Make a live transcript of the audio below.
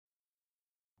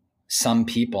some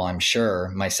people, I'm sure,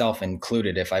 myself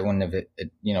included, if I wouldn't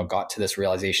have, got to this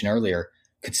realization earlier,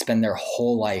 could spend their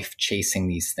whole life chasing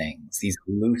these things, these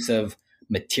elusive,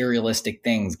 materialistic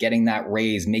things, getting that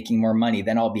raise, making more money,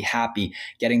 then I'll be happy,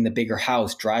 getting the bigger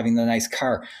house, driving the nice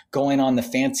car, going on the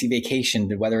fancy vacation,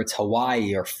 whether it's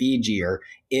Hawaii or Fiji or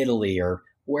Italy or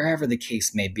wherever the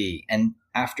case may be. And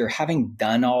after having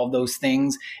done all of those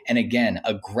things, and again,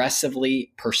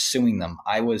 aggressively pursuing them,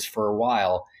 I was for a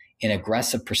while in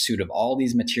aggressive pursuit of all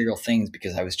these material things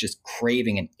because I was just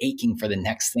craving and aching for the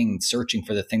next thing, searching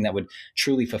for the thing that would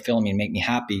truly fulfill me and make me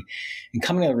happy, and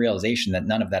coming to the realization that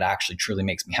none of that actually truly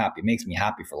makes me happy. It makes me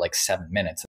happy for like 7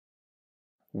 minutes.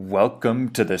 Welcome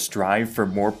to the Strive for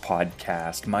More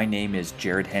podcast. My name is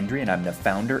Jared Hendry, and I'm the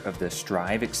founder of the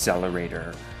Strive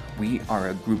Accelerator. We are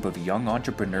a group of young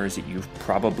entrepreneurs that you've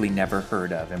probably never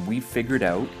heard of, and we figured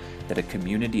out that a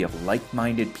community of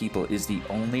like-minded people is the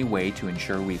only way to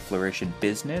ensure we flourish in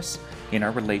business, in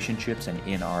our relationships, and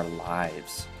in our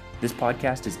lives. This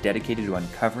podcast is dedicated to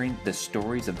uncovering the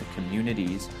stories of the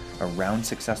communities around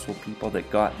successful people that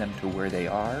got them to where they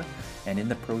are, and in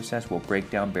the process, we'll break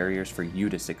down barriers for you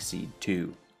to succeed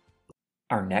too.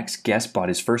 Our next guest bought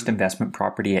his first investment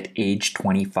property at age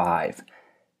 25.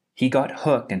 He got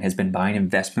hooked and has been buying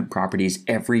investment properties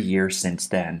every year since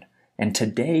then. And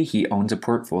today he owns a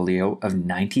portfolio of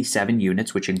 97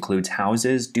 units, which includes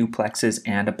houses, duplexes,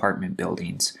 and apartment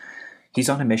buildings. He's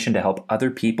on a mission to help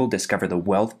other people discover the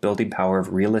wealth-building power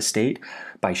of real estate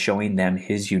by showing them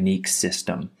his unique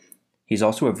system. He's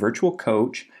also a virtual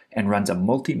coach and runs a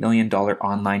multi-million-dollar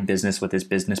online business with his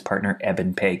business partner,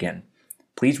 Eben Pagan.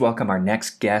 Please welcome our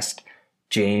next guest,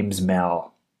 James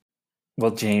Mell.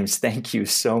 Well, James, thank you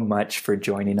so much for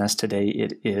joining us today.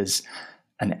 It is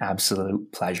an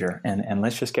absolute pleasure. And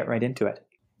let's just get right into it.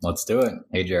 Let's do it.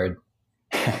 Hey, Jared.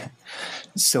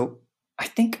 So I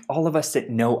think all of us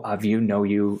that know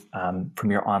you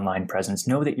from your online presence,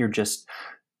 know that you're just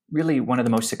really one of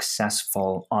the most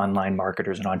successful online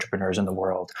marketers and entrepreneurs in the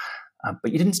world.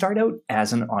 But you didn't start out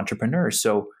as an entrepreneur.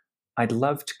 So I'd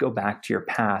love to go back to your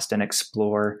past and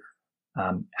explore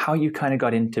how you kind of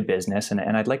got into business. And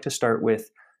I'd like to start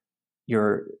with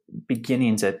your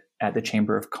beginnings at the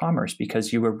Chamber of Commerce,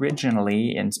 because you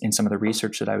originally, in some of the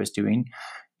research that I was doing,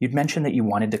 you'd mentioned that you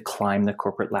wanted to climb the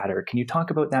corporate ladder. Can you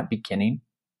talk about that beginning?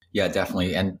 Yeah,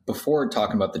 definitely. And before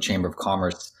talking about the Chamber of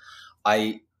Commerce,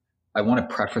 I want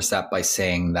to preface that by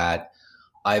saying that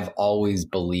I've always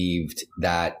believed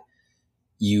that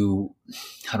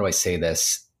how do I say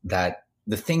this? That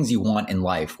the things you want in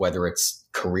life, whether it's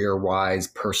career-wise,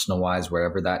 personal-wise,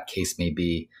 wherever that case may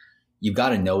be, you've got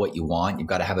to know what you want. You've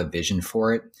got to have a vision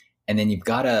for it. And then you've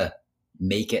got to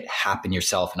make it happen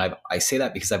yourself. And I say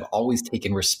that because I've always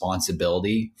taken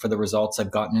responsibility for the results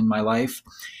I've gotten in my life.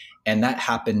 And that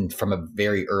happened from a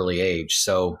very early age.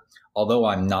 So although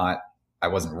I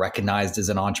wasn't recognized as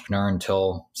an entrepreneur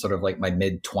until sort of like my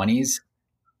mid-20s,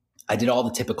 I did all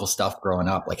the typical stuff growing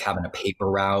up, like having a paper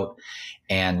route.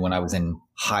 And when I was in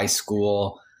high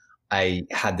school, I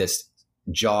had this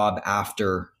job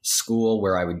after school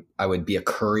where I would be a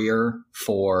courier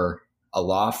for a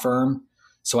law firm.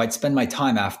 So I'd spend my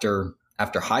time after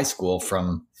high school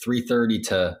from 3:30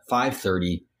 to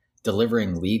 5:30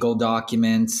 delivering legal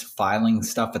documents, filing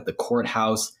stuff at the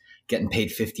courthouse, getting paid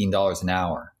 $15 an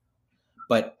hour.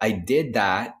 But I did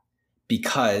that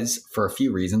because for a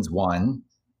few reasons. One,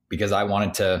 because I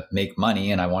wanted to make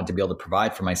money and I wanted to be able to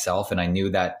provide for myself. And I knew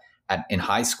that in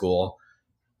high school,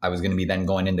 I was going to be then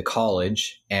going into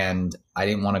college, and I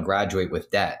didn't want to graduate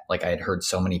with debt like I had heard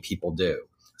so many people do.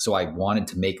 So I wanted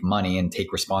to make money and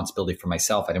take responsibility for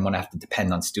myself. I didn't want to have to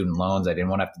depend on student loans. I didn't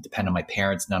want to have to depend on my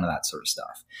parents, none of that sort of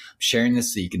stuff. I'm sharing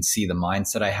this so you can see the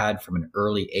mindset I had from an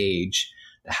early age,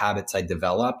 the habits I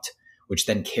developed, which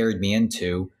then carried me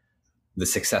into the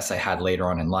success I had later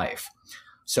on in life.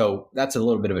 So that's a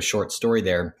little bit of a short story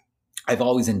there. I've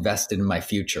always invested in my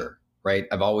future, right?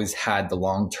 I've always had the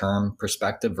long-term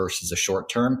perspective versus the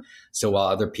short-term. So while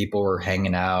other people were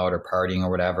hanging out or partying or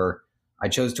whatever, I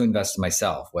chose to invest in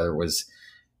myself, whether it was,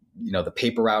 the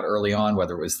paper route early on,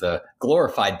 whether it was the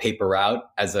glorified paper route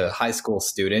as a high school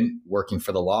student working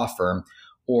for the law firm,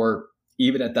 or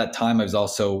even at that time, I was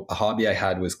also a hobby I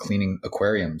had was cleaning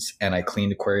aquariums, and I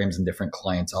cleaned aquariums in different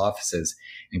clients' offices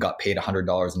and got paid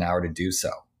 $100 an hour to do so,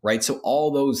 right? So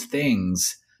all those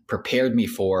things prepared me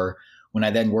for when I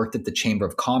then worked at the Chamber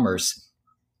of Commerce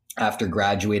after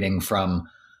graduating from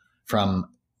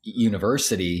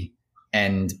university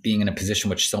and being in a position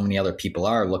which so many other people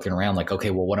are looking around like, okay,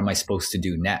 well, what am I supposed to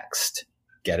do next?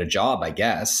 Get a job, I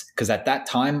guess. Because at that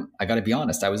time, I got to be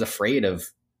honest, I was afraid of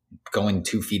going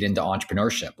 2 feet into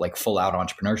entrepreneurship, like full out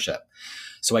entrepreneurship.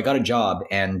 So I got a job,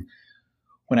 and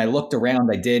when I looked around,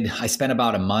 I spent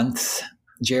about a month,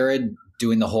 Jared,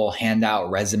 doing the whole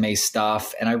handout resume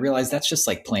stuff. And I realized that's just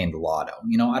like playing the lotto.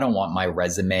 I don't want my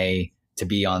resume to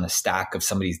be on the stack of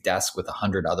somebody's desk with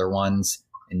 100 other ones.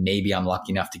 And maybe I'm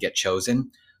lucky enough to get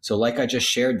chosen. So like I just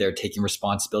shared there, taking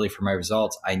responsibility for my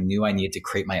results, I knew I needed to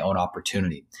create my own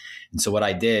opportunity. And so what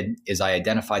I did is I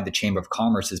identified the Chamber of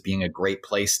Commerce as being a great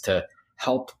place to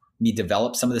help me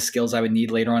develop some of the skills I would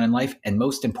need later on in life. And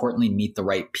most importantly, meet the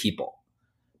right people.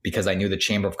 Because I knew the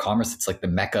Chamber of Commerce, it's like the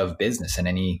mecca of business in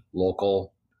any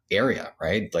local area,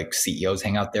 right? Like CEOs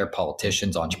hang out there,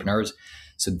 politicians, entrepreneurs.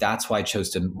 So that's why I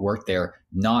chose to work there,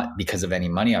 not because of any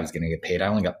money I was going to get paid. I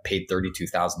only got paid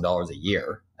 $32,000 a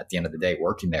year at the end of the day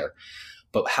working there.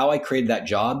 But how I created that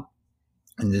job,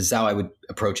 and this is how I would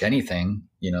approach anything,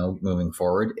 moving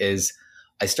forward, is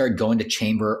I started going to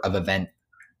Chamber of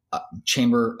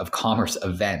Commerce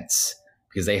events,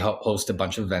 because they host a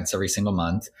bunch of events every single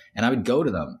month. And I would go to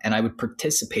them and I would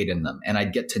participate in them, and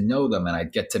I'd get to know them, and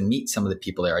I'd get to meet some of the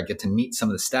people there. I'd get to meet some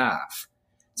of the staff.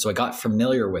 So I got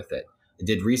familiar with it. I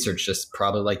did research, just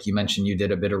probably like you mentioned, you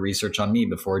did a bit of research on me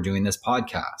before doing this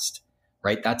podcast,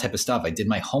 right? That type of stuff. I did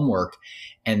my homework.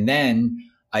 And then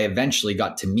I eventually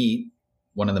got to meet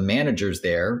one of the managers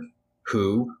there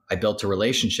who I built a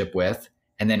relationship with,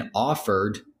 and then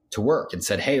offered to work and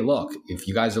said, hey, look, if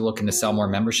you guys are looking to sell more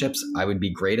memberships, I would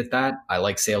be great at that. I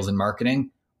like sales and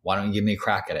marketing. Why don't you give me a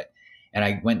crack at it? And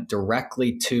I went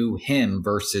directly to him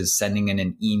versus sending in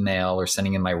an email or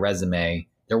sending in my resume.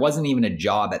 There wasn't even a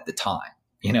job at the time,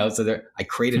 so I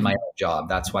created my own job.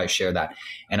 That's why I share that.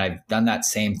 And I've done that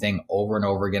same thing over and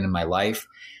over again in my life.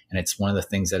 And it's one of the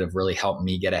things that have really helped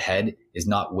me get ahead, is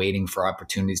not waiting for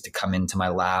opportunities to come into my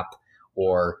lap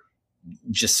or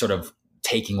just sort of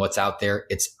taking what's out there.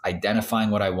 It's identifying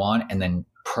what I want and then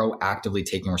proactively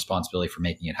taking responsibility for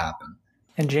making it happen.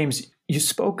 And James, you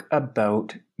spoke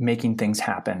about making things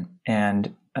happen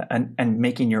and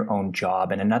making your own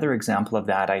job. And another example of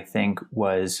that, I think,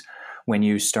 was when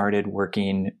you started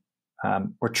working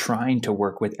or trying to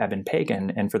work with Eben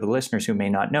Pagan. And for the listeners who may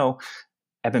not know,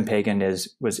 Eben Pagan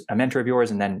was a mentor of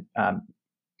yours. And then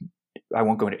I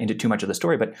won't go into too much of the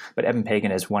story, but Eben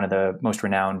Pagan is one of the most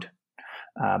renowned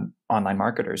online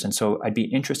marketers. And so I'd be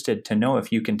interested to know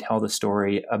if you can tell the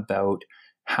story about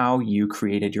how you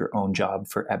created your own job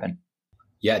for Eben.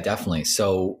 Yeah, definitely.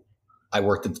 So I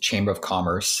worked at the Chamber of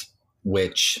Commerce,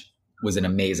 which was an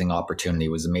amazing opportunity.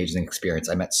 It was an amazing experience.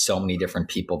 I met so many different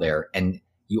people there, and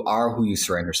you are who you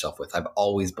surround yourself with. I've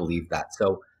always believed that.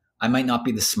 So I might not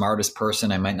be the smartest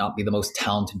person. I might not be the most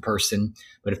talented person,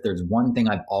 but if there's one thing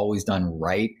I've always done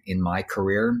right in my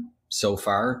career so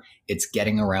far, it's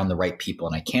getting around the right people.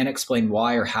 And I can't explain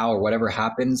why or how or whatever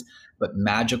happens, but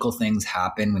magical things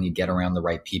happen when you get around the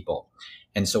right people.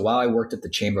 And so while I worked at the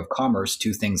Chamber of Commerce,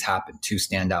 2 things happened, 2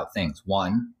 standout things.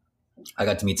 One, I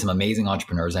got to meet some amazing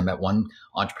entrepreneurs. I met one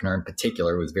entrepreneur in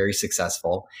particular who was very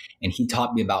successful, and he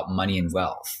taught me about money and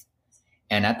wealth.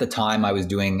 And at the time, I was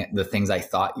doing the things I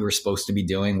thought you were supposed to be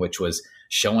doing, which was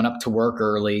showing up to work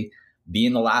early,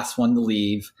 being the last one to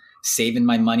leave, saving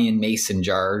my money in mason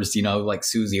jars, like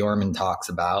Susie Orman talks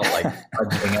about, like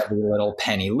budgeting every little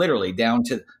penny, literally down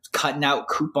to cutting out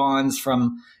coupons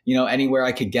from, anywhere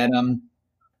I could get them.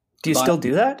 Do you still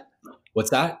do that? What's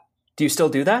that? Do you still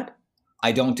do that?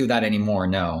 I don't do that anymore.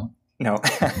 No.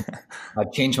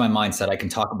 I've changed my mindset. I can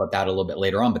talk about that a little bit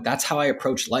later on, but that's how I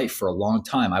approached life for a long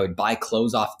time. I would buy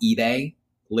clothes off eBay.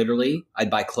 Literally,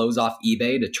 I'd buy clothes off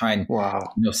eBay to try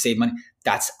and save money.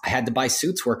 I had to buy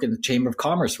suits working in the Chamber of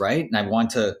Commerce, right? And I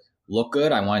wanted to look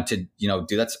good. I wanted to,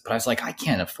 do that. But I was like, I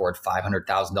can't afford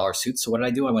 $500,000 suits. So what did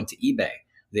I do? I went to eBay.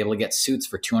 I was able to get suits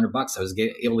for $200. I was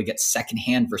able to get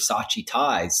secondhand Versace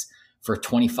ties for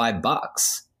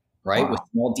 $25, right? Wow. With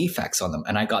small defects on them.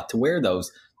 And I got to wear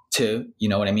those to, you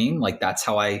know what I mean? Like that's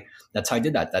how I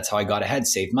did that. That's how I got ahead,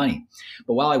 saved money.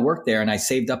 But while I worked there and I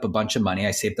saved up a bunch of money,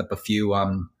 I saved up a few,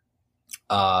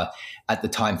 at the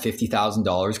time,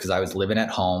 $50,000 because I was living at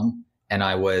home and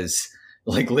I was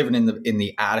like living in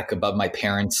the attic above my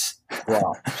parents'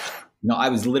 garage. I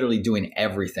was literally doing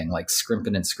everything, like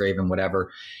scrimping and scraping,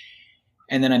 whatever.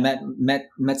 And then I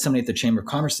met somebody at the Chamber of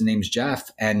Commerce. His name's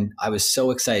Jeff. And I was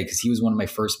so excited because he was one of my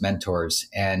first mentors.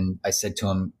 And I said to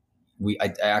him,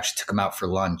 I actually took him out for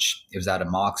lunch. It was at a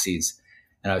Moxie's.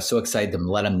 And I was so excited to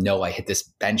let him know I hit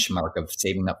this benchmark of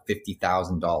saving up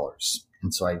 $50,000.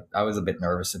 And so I was a bit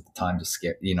nervous at the time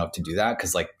to do that.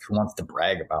 Cause like who wants to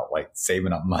brag about like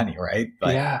saving up money, right?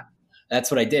 But yeah, that's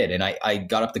what I did. And I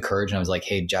got up the courage and I was like,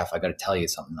 hey, Jeff, I got to tell you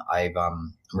something.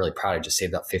 I'm really proud. I just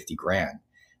saved up 50 grand.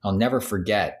 I'll never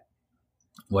forget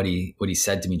what he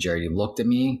said to me, Jared. He looked at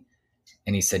me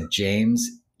and he said, "James,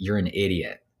 you're an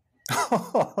idiot."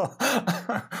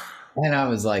 And I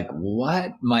was like,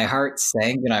 what? My heart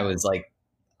sank and I was like,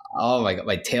 oh my God,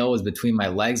 my tail was between my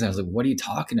legs. And I was like, what are you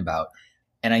talking about?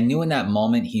 And I knew in that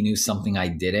moment he knew something I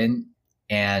didn't.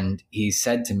 And he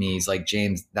said to me, he's like,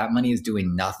 "James, that money is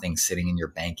doing nothing sitting in your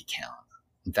bank account.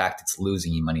 In fact, it's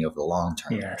losing you money over the long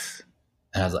term." Yes.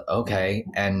 And I was like, okay.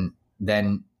 And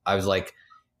then I was like,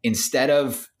 instead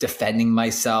of defending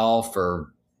myself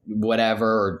or whatever,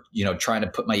 or, you know, trying to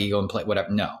put my ego in play, whatever.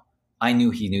 No, I knew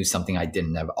he knew something I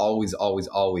didn't. I've always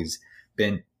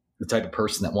been the type of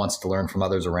person that wants to learn from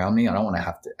others around me. I don't want to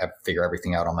have to figure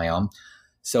everything out on my own.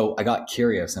 So I got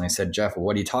curious and I said, "Jeff,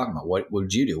 what are you talking about? What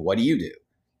would you do? What do you do?"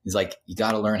 He's like, "You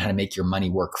got to learn how to make your money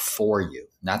work for you."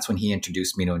 And that's when he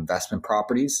introduced me to investment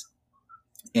properties.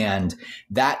 And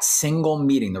that single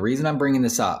meeting, the reason I'm bringing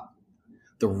this up,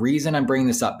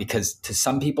 because to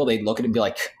some people, they'd look at it and be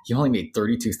like, "You only made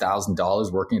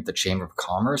 $32,000 working at the Chamber of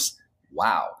Commerce?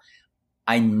 Wow."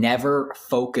 I never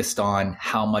focused on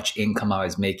how much income I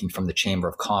was making from the Chamber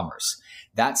of Commerce.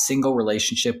 That single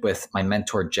relationship with my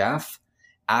mentor, Jeff,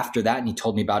 after that, and he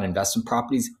told me about investment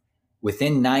properties,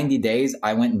 within 90 days,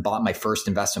 I went and bought my first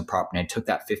investment property. I took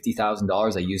that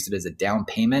 $50,000. I used it as a down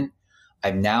payment.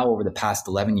 I've now, over the past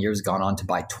 11 years, gone on to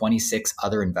buy 26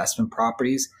 other investment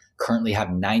properties, currently have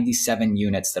 97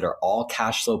 units that are all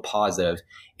cash flow positive.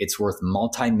 It's worth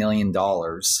multi-million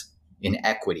dollars in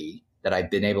equity that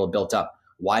I've been able to build up.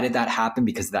 Why did that happen?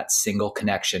 Because of that single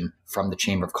connection from the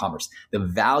Chamber of Commerce. The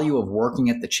value of working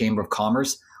at the Chamber of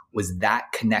Commerce was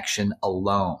that connection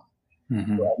alone.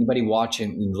 Mm-hmm. For anybody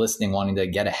watching and listening, wanting to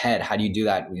get ahead, how do you do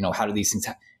that? You know, how do these things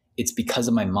happen? It's because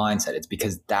of my mindset. It's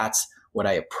because that's what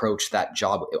I approached that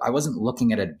job. I wasn't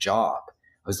looking at a job.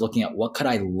 I was looking at what could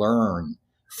I learn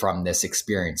from this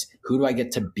experience? Who do I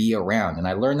get to be around? And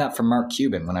I learned that from Mark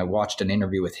Cuban when I watched an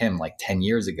interview with him like 10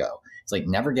 years ago. It's like,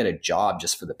 never get a job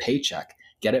just for the paycheck.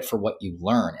 Get it for what you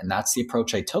learn. And that's the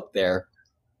approach I took there.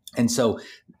 And so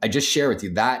I just share with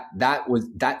you that was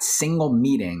that single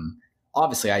meeting.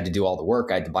 Obviously, I had to do all the work.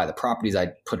 I had to buy the properties.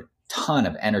 I put a ton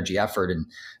of energy, effort, and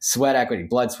sweat equity,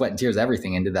 blood, sweat, and tears,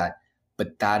 everything into that.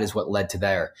 But that is what led to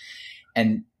there.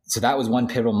 And so that was one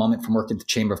pivotal moment from working at the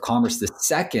Chamber of Commerce. The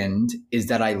second is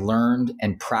that I learned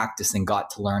and practiced and got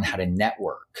to learn how to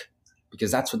network,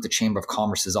 because that's what the Chamber of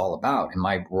Commerce is all about. And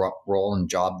my role and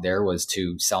job there was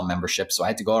to sell memberships. So I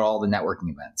had to go to all the networking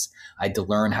events. I had to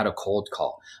learn how to cold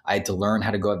call. I had to learn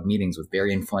how to go have meetings with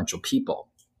very influential people.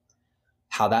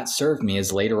 How that served me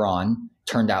is later on,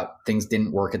 turned out things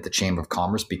didn't work at the Chamber of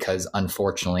Commerce because,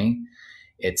 unfortunately,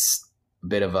 it's a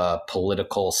bit of a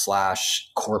political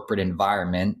 / corporate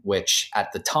environment, which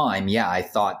at the time, I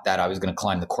thought that I was going to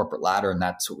climb the corporate ladder and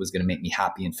that's what was going to make me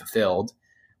happy and fulfilled.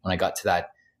 When I got to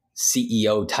that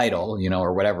CEO title,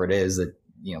 or whatever it is that,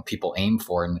 people aim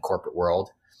for in the corporate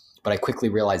world. But I quickly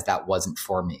realized that wasn't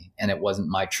for me, and it wasn't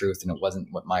my truth, and it wasn't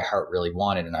what my heart really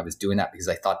wanted. And I was doing that because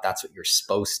I thought that's what you're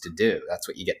supposed to do. That's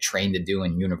what you get trained to do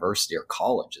in university or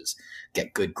college, is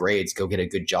get good grades, go get a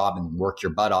good job and work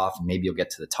your butt off. And maybe you'll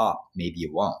get to the top. Maybe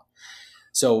you won't.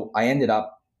 So I ended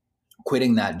up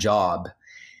quitting that job.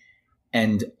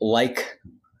 And like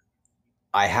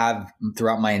I have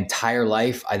throughout my entire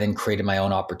life, I then created my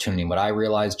own opportunity. What I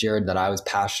realized, Jared, that I was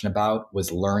passionate about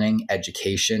was learning,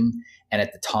 education, and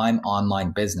at the time,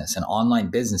 online business. And online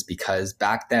business, because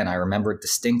back then, I remember it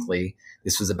distinctly,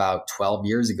 this was about 12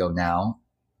 years ago now.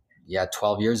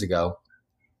 12 years ago.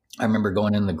 I remember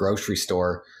going in the grocery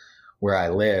store where I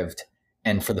lived,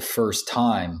 and for the first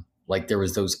time, like, there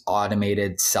was those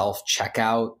automated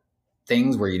self-checkout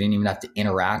things where you didn't even have to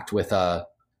interact with a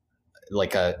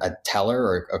teller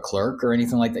or a clerk or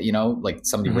anything like that, like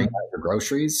somebody bringing out your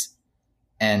groceries.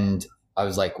 And I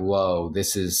was like, whoa,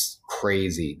 this is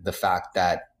crazy. The fact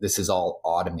that this is all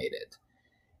automated.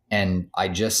 And I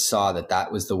just saw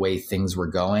that was the way things were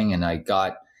going. And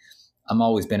I'm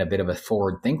always been a bit of a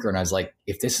forward thinker. And I was like,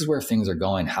 if this is where things are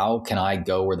going, how can I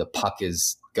go where the puck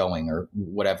is going, or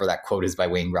whatever that quote is by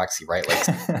Wayne Gretzky, right? Like,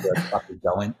 where the puck is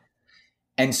going.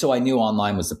 And so I knew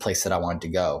online was the place that I wanted to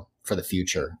go for the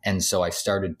future. And so I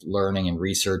started learning and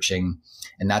researching,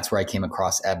 and that's where I came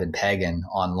across Eben Pagan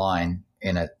online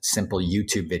in a simple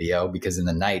YouTube video, because in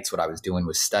the nights, what I was doing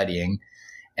was studying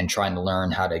and trying to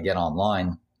learn how to get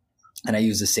online. And I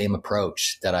used the same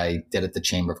approach that I did at the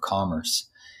Chamber of Commerce.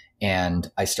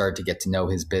 And I started to get to know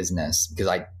his business, because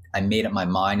I made up my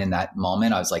mind in that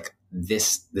moment. I was like,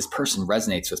 this person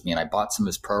resonates with me. And I bought some of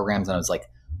his programs, and I was like,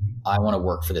 I want to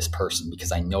work for this person,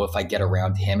 because I know if I get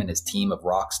around him and his team of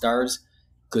rock stars,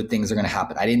 good things are going to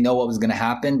happen. I didn't know what was going to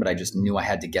happen, but I just knew I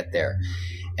had to get there.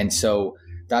 And so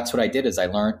that's what I did is I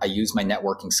used my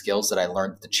networking skills that I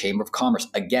learned at the Chamber of Commerce.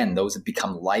 Again, those have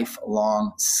become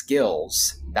lifelong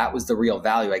skills. That was the real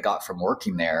value I got from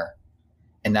working there.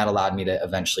 And that allowed me to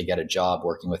eventually get a job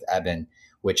working with Eben,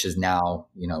 which is now,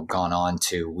 gone on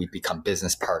to, we've become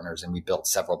business partners and we built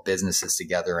several businesses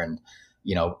together. And,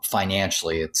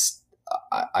 financially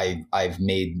I've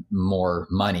made more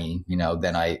money,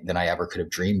 than I ever could have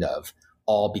dreamed of,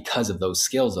 all because of those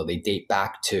skills. Though they date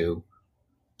back to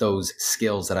those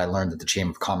skills that I learned at the Chamber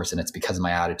of Commerce. And it's because of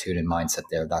my attitude and mindset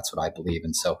there. That's what I believe.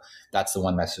 And so that's the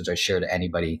one message I share to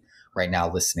anybody right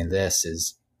now listening to this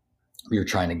is you're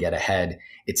trying to get ahead.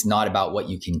 It's not about what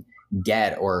you can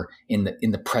get or in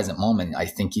the present moment. I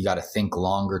think you got to think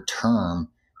longer term,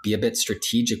 be a bit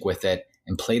strategic with it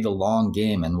and play the long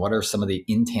game. And what are some of the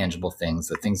intangible things,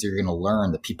 the things that you're going to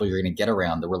learn, the people you're going to get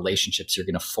around, the relationships you're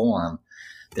going to form,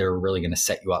 they're really going to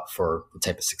set you up for the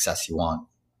type of success you want.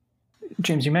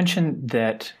 James, you mentioned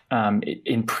that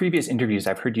in previous interviews,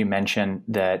 I've heard you mention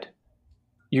that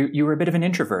you were a bit of an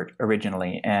introvert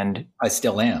originally, and I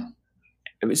still am.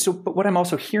 So, but what I'm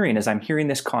also hearing is I'm hearing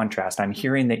this contrast. I'm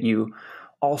hearing that you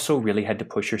also really had to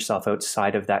push yourself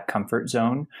outside of that comfort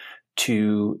zone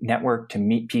to network, to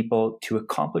meet people, to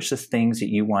accomplish the things that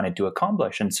you wanted to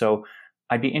accomplish. And so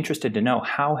I'd be interested to know,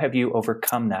 how have you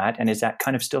overcome that? And is that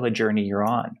kind of still a journey you're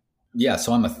on? Yeah,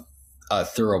 so I'm a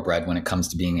thoroughbred when it comes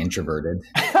to being introverted.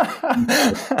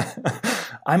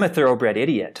 I'm a thoroughbred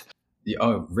idiot.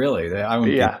 Oh, really? I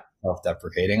wouldn't be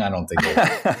self-deprecating. I don't think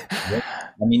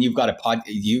I mean, you've got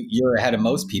you're ahead of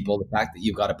most people. The fact that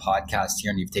you've got a podcast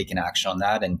here and you've taken action on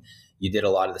that, and you did a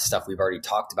lot of the stuff we've already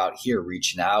talked about here,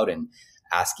 reaching out and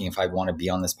asking if I want to be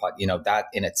on this pod, that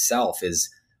in itself is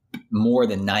more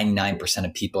than 99%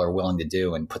 of people are willing to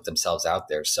do and put themselves out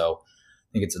there. So I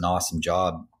think it's an awesome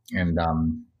job, and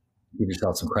give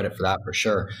yourself some credit for that for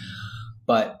sure.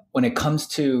 But when it comes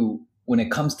to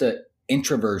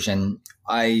introversion,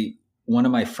 one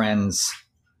of my friends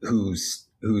who's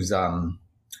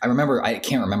I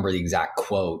can't remember the exact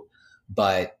quote,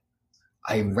 but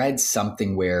I read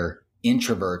something where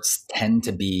introverts tend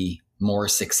to be more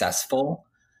successful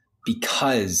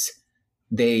because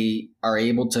they are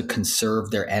able to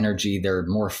conserve their energy. They're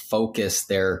more focused.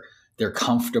 They're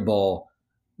comfortable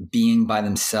being by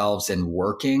themselves and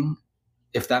working,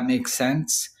 if that makes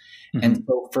sense. Mm-hmm. And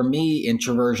so for me,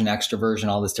 introversion, extroversion,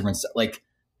 all this different stuff, like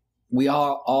we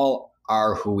all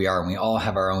are who we are, and we all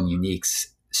have our own unique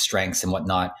strengths and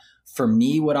whatnot. For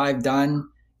me, what I've done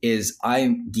is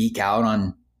I geek out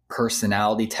on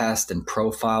personality tests and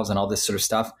profiles and all this sort of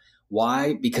stuff.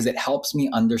 Why? Because it helps me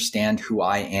understand who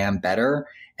I am better,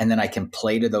 and then I can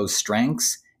play to those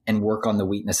strengths and work on the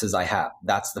weaknesses I have.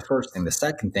 That's the first thing. The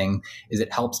second thing is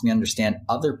it helps me understand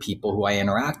other people who I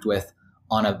interact with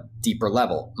on a deeper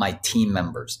level, my team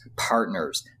members,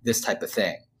 partners, this type of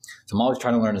thing. So I'm always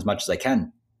trying to learn as much as I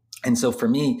can. And so for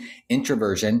me,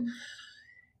 introversion,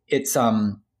 it's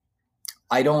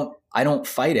I don't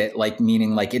fight it,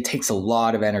 meaning it takes a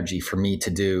lot of energy for me to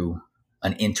do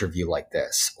an interview like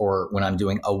this, or when I'm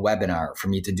doing a webinar, for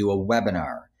me to do a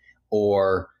webinar,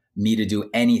 or me to do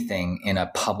anything in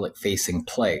a public facing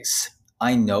place.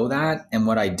 I know that. And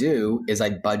what I do is I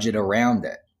budget around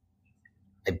it.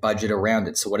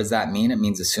 So what does that mean? It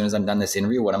means as soon as I'm done this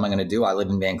interview, what am I going to do? I live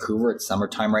in Vancouver. It's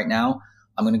summertime right now.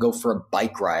 I'm going to go for a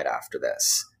bike ride after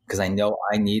this because I know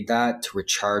I need that to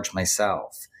recharge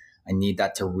myself. I need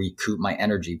that to recoup my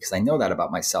energy because I know that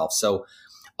about myself. So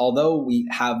although we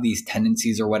have these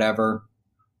tendencies or whatever,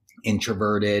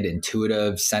 introverted,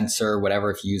 intuitive, sensor, whatever,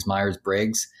 if you use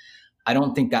Myers-Briggs, I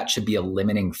don't think that should be a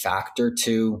limiting factor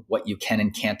to what you can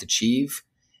and can't achieve.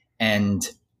 And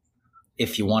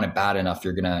if you want it bad enough,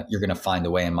 you're gonna find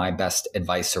a way. And my best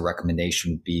advice or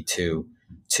recommendation would be to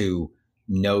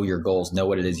know your goals, know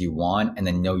what it is you want, and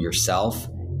then know yourself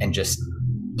and just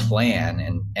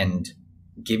plan and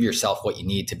give yourself what you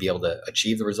need to be able to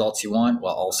achieve the results you want,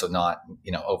 while also not,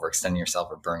 overextending yourself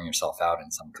or burning yourself out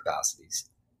in some capacities.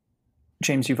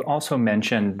 James, you've also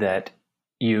mentioned that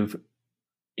you've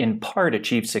in part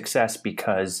achieved success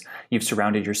because you've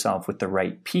surrounded yourself with the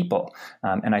right people.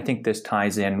 And I think this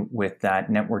ties in with that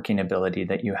networking ability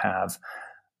that you have.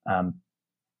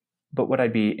 But what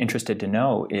I'd be interested to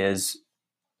know is,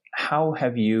 how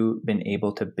have you been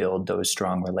able to build those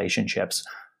strong relationships?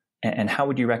 And how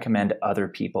would you recommend other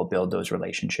people build those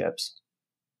relationships?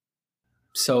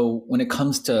 So when it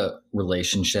comes to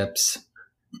relationships,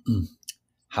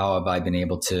 how have I been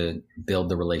able to build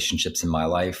the relationships in my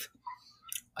life?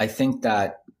 I think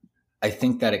that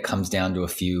it comes down to a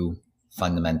few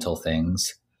fundamental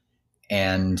things.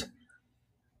 And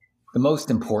The most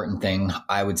important thing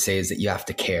I would say is that you have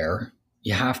to care.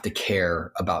 You have to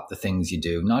care about the things you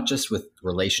do, not just with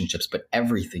relationships, but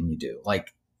everything you do.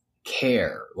 Like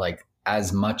care, like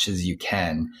as much as you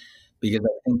can, because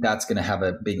I think that's going to have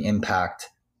a big impact.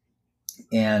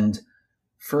 And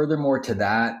furthermore to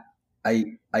that,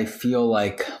 I feel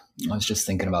like I was just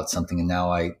thinking about something, and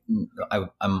now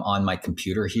I'm on my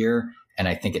computer here, and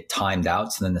I think it timed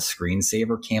out. So then the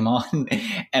screensaver came on,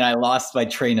 and I lost my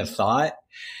train of thought.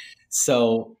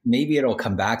 So maybe it'll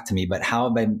come back to me. But how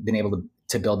have I been able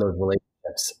to build those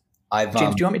relationships?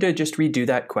 James, do you want me to just redo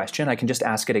that question? I can just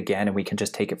ask it again, and we can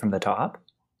just take it from the top.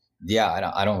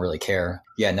 Yeah, I don't really care.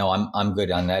 Yeah, no, I'm good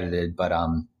unedited, but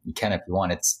you can if you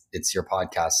want. It's your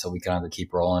podcast, so we can either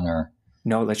keep rolling or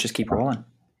no. Let's just keep rolling.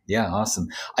 Yeah, awesome.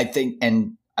 I think,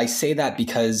 and I say that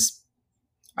because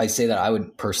I say that I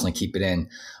would personally keep it in.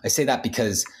 I say that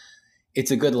because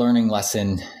it's a good learning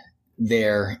lesson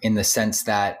there, in the sense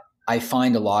that I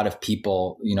find a lot of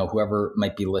people, whoever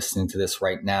might be listening to this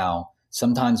right now,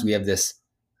 sometimes we have this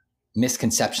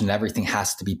misconception that everything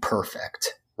has to be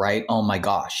perfect, right? Oh my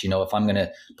gosh, if I'm going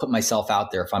to put myself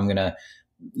out there, if I'm going to,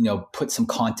 put some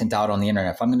content out on the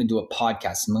internet, if I'm going to do a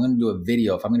podcast, if I'm going to do a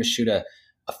video, if I'm going to shoot a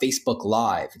Facebook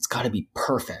Live, it's got to be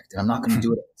perfect. And I'm not going to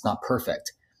do it if it's not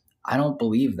perfect. I don't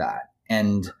believe that.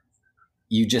 And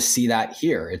you just see that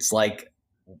here. It's like,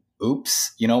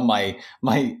 oops, my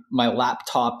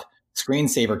laptop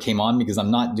screensaver came on because I'm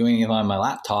not doing it on my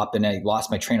laptop and I lost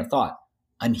my train of thought.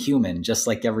 I'm human, just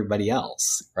like everybody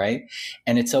else, right?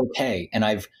 And it's okay. And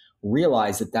I've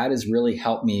realized that has really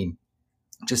helped me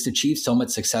just achieve so much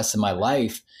success in my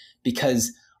life,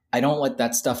 because I don't let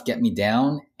that stuff get me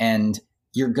down. And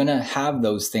you're going to have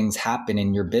those things happen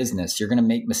in your business. You're going to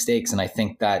make mistakes. And I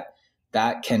think that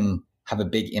can have a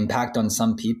big impact on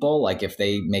some people. Like if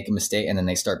they make a mistake and then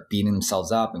they start beating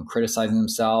themselves up and criticizing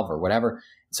themselves or whatever.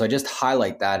 So I just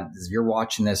highlight that as you're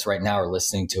watching this right now or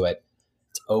listening to it,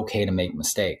 it's okay to make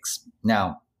mistakes.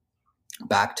 Now,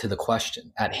 back to the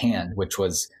question at hand, which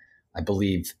was, I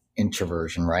believe,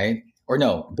 introversion, right? Or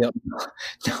no,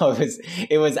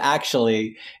 it was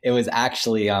actually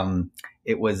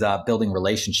building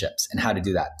relationships and how to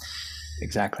do that.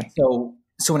 Exactly.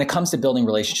 So when it comes to building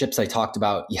relationships, I talked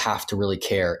about you have to really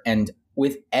care. And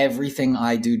with everything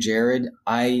I do, Jared,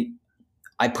 I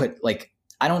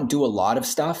don't do a lot of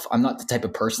stuff. I'm not the type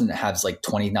of person that has like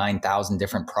 29,000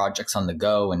 different projects on the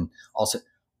go. And also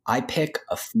I pick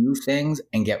a few things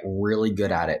and get really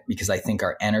good at it, because I think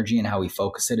our energy and how we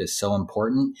focus it is so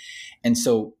important. And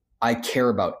so I care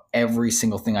about every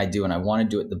single thing I do, and I want to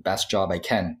do it the best job I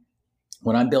can.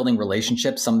 When I'm building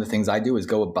relationships, some of the things I do is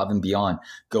go above and beyond,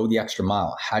 go the extra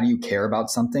mile. How do you care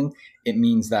about something? It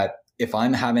means that if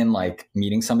I'm having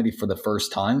meeting somebody for the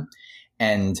first time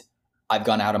and I've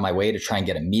gone out of my way to try and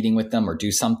get a meeting with them or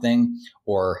do something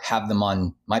or have them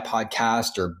on my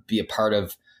podcast or be a part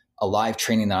of a live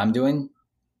training that I'm doing,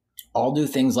 I'll do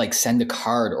things like send a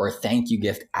card or a thank you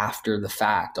gift after the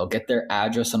fact. I'll get their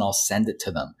address and I'll send it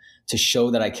to them to show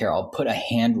that I care. I'll put a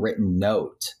handwritten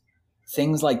note,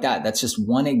 things like that. That's just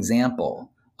one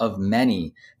example of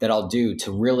many that I'll do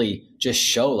to really just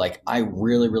show I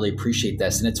really, really appreciate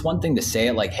this. And it's one thing to say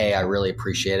it hey, I really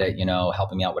appreciate it,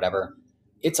 helping me out, whatever.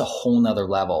 It's a whole nother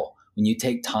level when you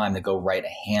take time to go write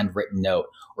a handwritten note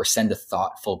or send a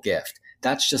thoughtful gift.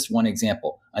 That's just one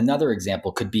example. Another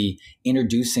example could be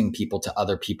introducing people to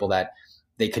other people that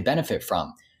they could benefit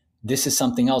from. This is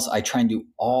something else I try and do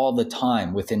all the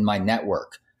time within my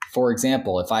network. For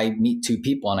example, if I meet two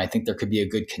people and I think there could be a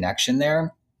good connection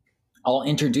there, I'll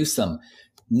introduce them,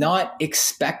 not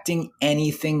expecting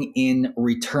anything in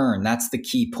return. That's the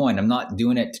key point. I'm not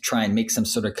doing it to try and make some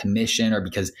sort of commission or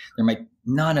because there might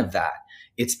none of that.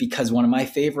 It's because one of my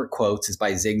favorite quotes is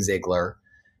by Zig Ziglar,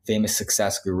 famous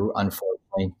success guru,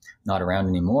 unfortunately not around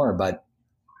anymore, but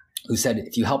who said,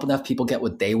 if you help enough people get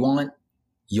what they want,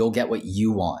 you'll get what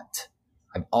you want.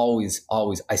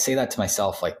 I say that to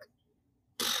myself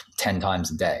 10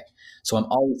 times a day. So I'm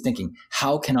always thinking,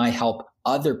 how can I help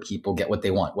other people get what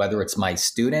they want? Whether it's my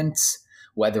students,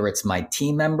 whether it's my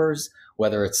team members,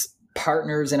 whether it's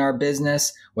partners in our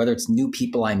business, whether it's new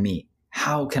people I meet,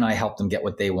 how can I help them get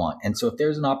what they want? And so if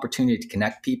there's an opportunity to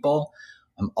connect people,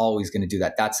 I'm always going to do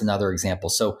that. That's another example.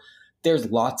 So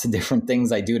there's lots of different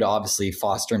things I do to obviously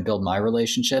foster and build my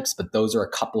relationships, but those are a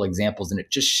couple examples. And it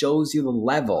just shows you the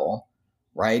level,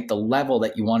 right? The level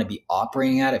that you want to be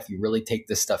operating at if you really take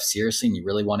this stuff seriously and you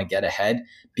really want to get ahead.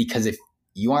 Because if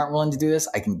you aren't willing to do this,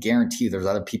 I can guarantee you there's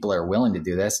other people that are willing to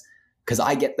do this. because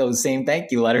I get those same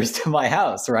thank you letters to my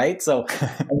house, right? So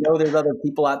I know there's other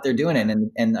people out there doing it.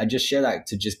 And I just share that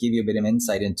to just give you a bit of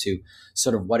insight into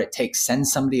sort of what it takes. Send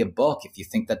somebody a book if you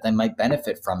think that they might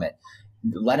benefit from it.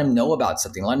 Let them know about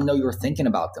something. Let them know you were thinking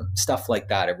about them. Stuff like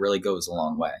that. It really goes a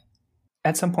long way.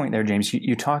 At some point there, James,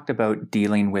 you talked about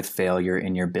dealing with failure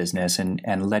in your business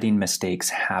and letting mistakes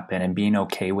happen and being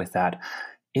okay with that.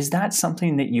 Is that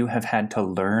something that you have had to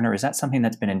learn, or is that something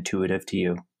that's been intuitive to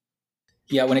you?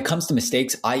 Yeah, when it comes to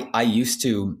mistakes, I used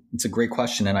to, it's a great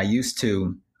question. And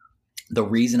the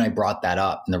reason I brought that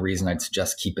up and the reason I'd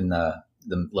suggest keeping the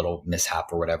little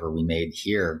mishap or whatever we made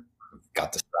here,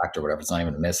 got distracted or whatever, it's not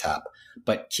even a mishap,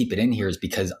 but keep it in here is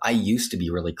because I used to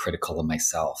be really critical of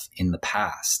myself in the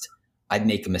past. I'd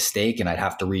make a mistake and I'd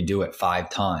have to redo it 5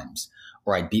 times,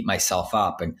 or I'd beat myself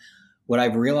up. And what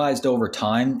I've realized over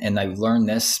time, and I learned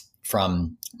this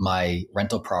from my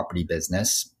rental property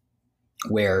business,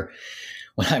 where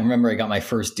when I remember I got my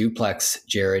first duplex,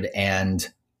 Jared, and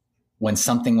when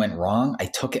something went wrong, I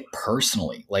took it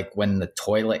personally. Like when the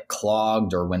toilet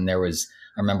clogged, or when I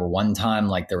remember one time,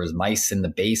 like there was mice in the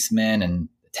basement and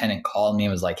the tenant called me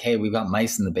and was like, hey, we've got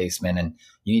mice in the basement and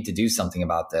you need to do something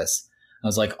about this. I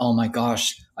was like, oh my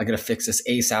gosh, I got to fix this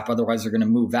ASAP. Otherwise they're going to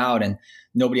move out and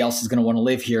nobody else is going to want to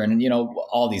live here. And,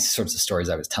 all these sorts of stories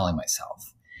I was telling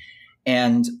myself.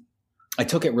 And I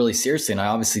took it really seriously. And I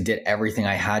obviously did everything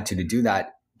I had to do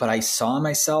that. But I saw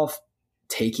myself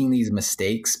taking these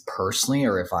mistakes personally,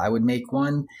 or if I would make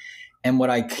one. And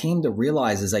what I came to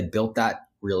realize is I built that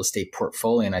real estate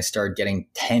portfolio and I started getting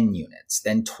 10 units,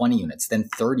 then 20 units, then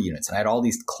 30 units. And I had all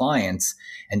these clients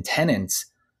and tenants.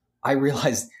 I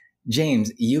realized,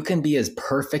 James, you can be as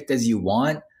perfect as you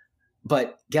want,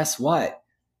 but guess what?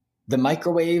 The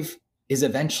microwave is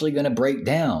eventually going to break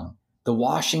down. The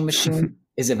washing machine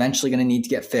is eventually going to need to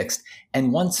get fixed.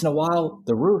 And once in a while,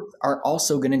 the roofs are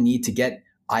also going to need to get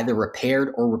either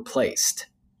repaired or replaced.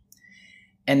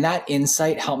 And that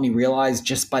insight helped me realize,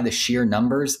 just by the sheer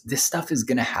numbers, this stuff is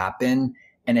going to happen.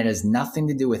 And it has nothing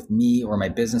to do with me or my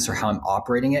business or how I'm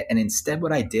operating it. And instead,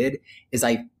 what I did is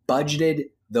I budgeted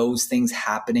those things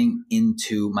happening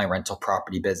into my rental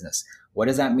property business. What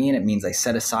does that mean? It means I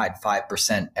set aside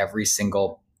 5% every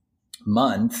single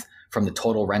month from the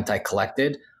total rent I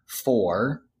collected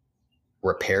for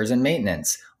repairs and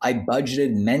maintenance. I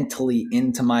budgeted mentally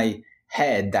into my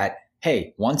head that,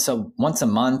 hey, once a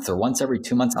month or once every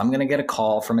 2 months, I'm going to get a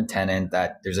call from a tenant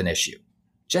that there's an issue.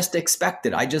 Just expect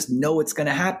it. I just know it's going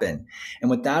to happen. And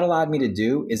what that allowed me to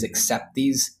do is accept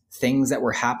these things that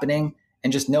were happening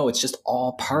and just know it's just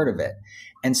all part of it.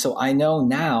 And so I know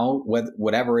now,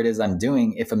 whatever it is I'm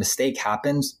doing, if a mistake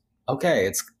happens, okay,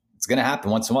 it's going to happen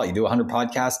once in a while. You do 100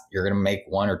 podcasts, you're going to make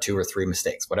 1 or 2 or 3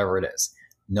 mistakes, whatever it is.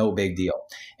 No big deal.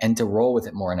 And to roll with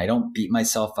it more. And I don't beat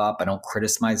myself up. I don't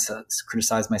criticize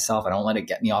myself. I don't let it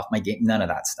get me off my game. None of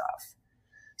that stuff.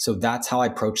 So that's how I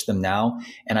approach them now.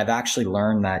 And I've actually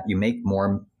learned that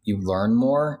you learn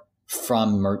more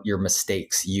from your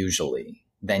mistakes usually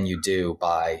than you do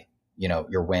by,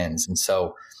 your wins. And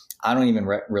so I don't even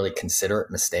really consider it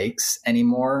mistakes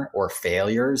anymore or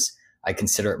failures. I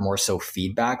consider it more so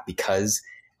feedback, because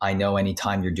I know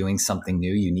anytime you're doing something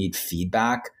new, you need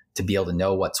feedback to be able to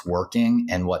know what's working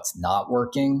and what's not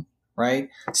working. Right.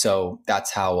 So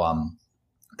that's how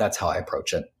I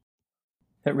approach it.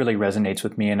 That really resonates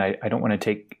with me. And I don't want to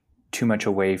take too much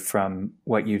away from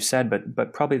what you've said,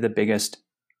 but probably the biggest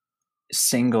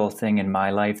single thing in my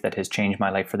life that has changed my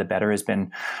life for the better has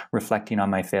been reflecting on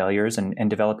my failures and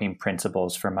developing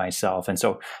principles for myself. And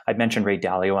so I've mentioned Ray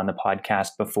Dalio on the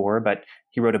podcast before, but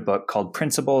he wrote a book called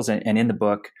Principles. And in the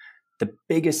book, the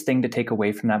biggest thing to take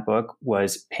away from that book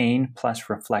was pain plus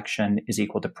reflection is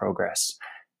equal to progress.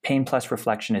 Pain plus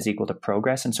reflection is equal to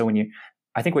progress. And so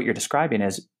I think what you're describing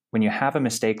is when you have a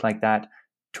mistake like that,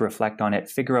 to reflect on it,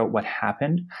 figure out what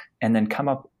happened, and then come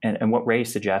up, and what Ray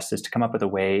suggests is to come up with a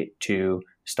way to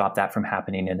stop that from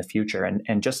happening in the future.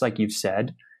 And just like you've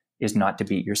said, is not to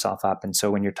beat yourself up. And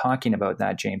so when you're talking about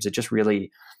that, James, it just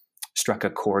really struck a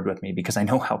chord with me, because I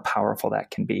know how powerful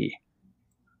that can be.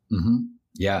 Mm-hmm.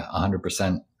 Yeah,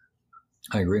 100%.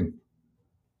 I agree.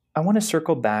 I want to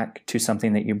circle back to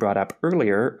something that you brought up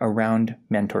earlier around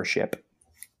mentorship.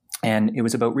 And it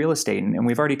was about real estate. And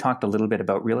we've already talked a little bit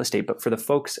about real estate, but for the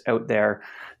folks out there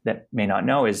that may not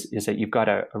know is that you've got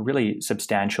a really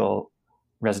substantial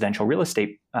residential real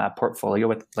estate portfolio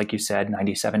with, like you said,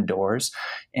 97 doors.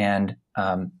 And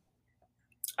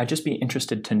I'd just be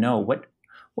interested to know what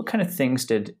kind of things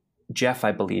did Jeff,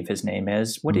 I believe his name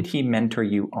is, what did he mentor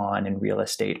you on in real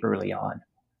estate early on?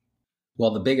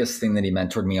 Well, the biggest thing that he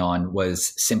mentored me on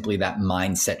was simply that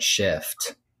mindset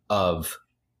shift of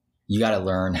you got to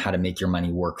learn how to make your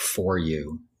money work for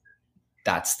you.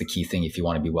 That's the key thing if you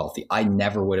want to be wealthy. I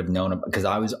never would have known it because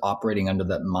I was operating under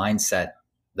the mindset,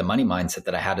 the money mindset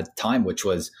that I had at the time, which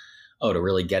was, oh, to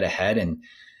really get ahead and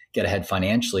get ahead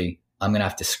financially, I'm going to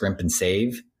have to scrimp and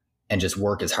save and just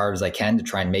work as hard as I can to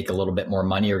try and make a little bit more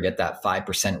money or get that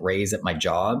 5% raise at my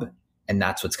job. And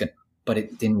that's what's going to, but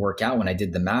it didn't work out. When I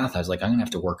did the math, I was like, I'm going to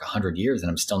have to work 100 years and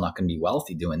I'm still not going to be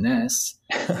wealthy doing this.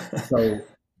 So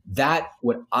that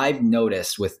what I've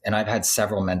noticed with, and I've had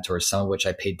several mentors, some of which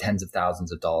I paid tens of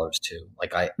thousands of dollars to,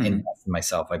 like I invest in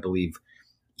myself. I believe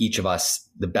each of us,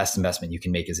 the best investment you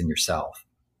can make is in yourself.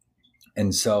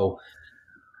 And so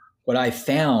what I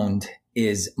found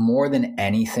is more than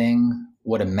anything,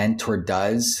 what a mentor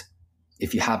does,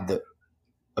 if you have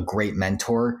a great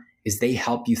mentor, is they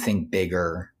help you think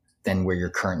bigger than where you're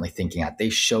currently thinking at. They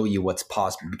show you what's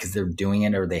possible because they're doing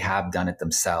it or they have done it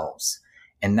themselves.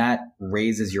 And that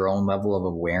raises your own level of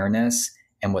awareness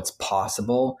and what's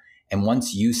possible. And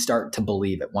once you start to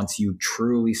believe it, once you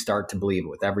truly start to believe it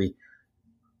with every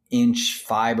inch,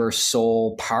 fiber,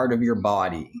 soul, part of your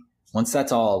body, once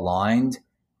that's all aligned,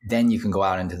 then you can go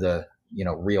out into the,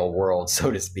 real world,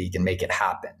 so to speak, and make it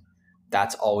happen.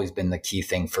 That's always been the key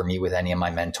thing for me with any of my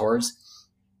mentors,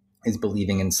 is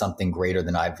believing in something greater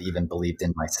than I've even believed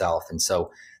in myself. And so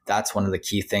that's one of the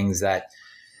key things that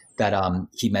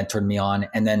he mentored me on.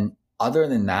 And then other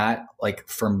than that, like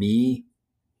for me,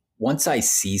 once I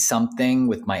see something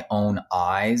with my own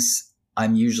eyes,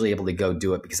 I'm usually able to go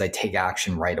do it because I take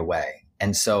action right away.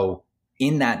 And so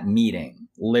in that meeting,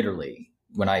 literally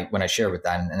when I shared with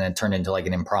that and then it turned into like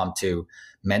an impromptu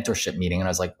mentorship meeting, and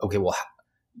I was like, okay, well,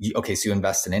 so you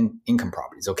invest in income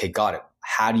properties. Okay, got it.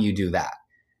 How do you do that?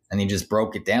 And he just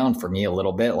broke it down for me a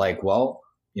little bit like, well,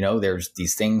 there's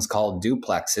these things called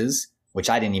duplexes, which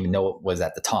I didn't even know it was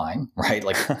at the time, right?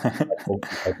 Like, well,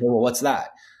 what's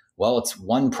that? Well, it's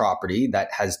one property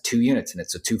that has 2 units in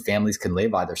it. So 2 families can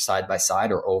live either side by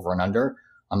side or over and under.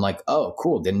 I'm like, oh,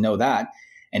 cool. Didn't know that.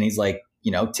 And he's like,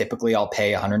 typically I'll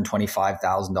pay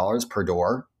 $125,000 per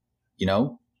door,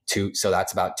 so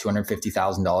that's about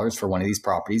 $250,000 for one of these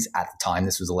properties at the time.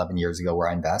 This was 11 years ago where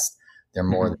I invest. They're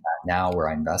more than that now where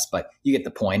I invest, but you get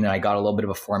the point. And I got a little bit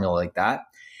of a formula like that.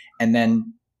 And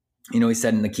then, he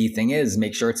said, and the key thing is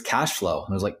make sure it's cash flow.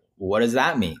 And I was like, what does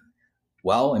that mean?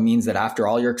 Well, it means that after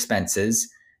all your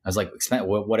expenses, I was like,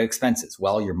 what expenses?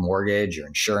 Well, your mortgage, your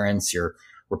insurance, your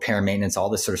repair and maintenance, all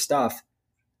this sort of stuff.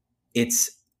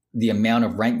 It's the amount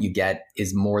of rent you get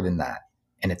is more than that.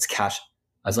 And it's cash.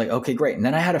 I was like, okay, great. And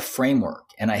then I had a framework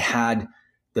and I had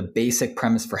the basic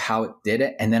premise for how it did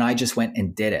it. And then I just went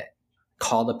and did it.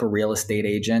 Called up a real estate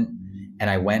agent and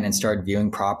I went and started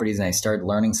viewing properties and I started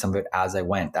learning some of it as I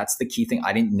went. That's the key thing.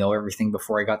 I didn't know everything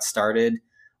before I got started.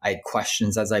 I had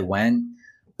questions as I went,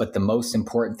 but the most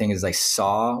important thing is I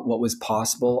saw what was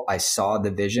possible. I saw the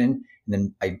vision and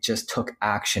then I just took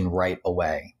action right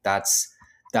away. That's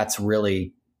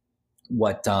really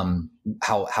what,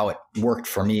 how it worked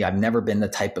for me. I've never been the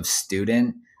type of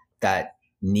student that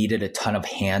needed a ton of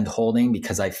hand holding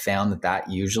because I found that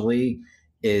usually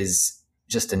is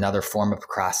just another form of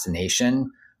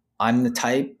procrastination. I'm the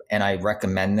type, and I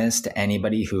recommend this to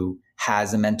anybody who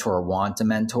has a mentor or want a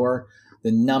mentor,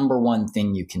 the number one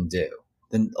thing you can do,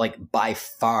 then like by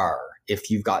far, if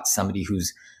you've got somebody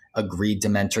who's agreed to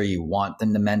mentor you, want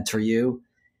them to mentor you,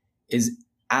 is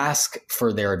ask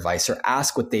for their advice or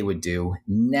ask what they would do.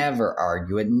 Never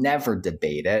argue it, never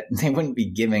debate it. They wouldn't be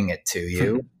giving it to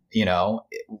you.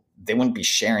 They wouldn't be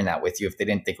sharing that with you if they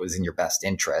didn't think it was in your best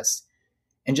interest.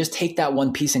 And just take that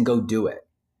one piece and go do it.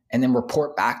 And then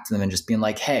report back to them and just being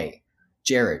like, hey,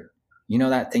 Jared,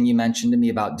 that thing you mentioned to me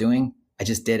about doing? I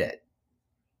just did it.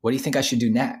 What do you think I should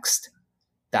do next?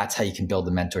 That's how you can build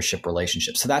a mentorship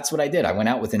relationship. So that's what I did. I went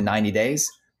out within 90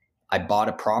 days. I bought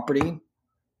a property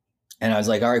and I was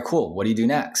like, all right, cool. What do you do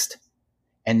next?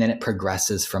 And then it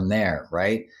progresses from there,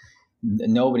 right?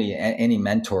 Any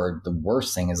mentor, the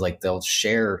worst thing is like they'll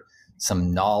share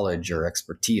some knowledge or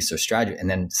expertise or strategy, and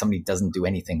then somebody doesn't do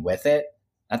anything with it.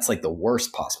 That's like the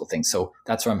worst possible thing. So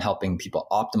that's where I'm helping people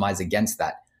optimize against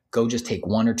that. Go just take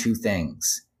 1 or 2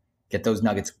 things, get those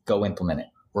nuggets, go implement it,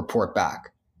 report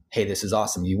back. Hey, this is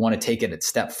awesome. You want to take it a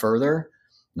step further?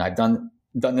 And I've done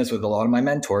this with a lot of my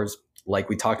mentors. Like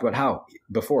we talked about how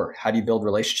do you build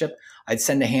relationship? I'd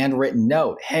send a handwritten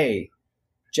note. Hey,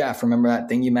 Jeff, remember that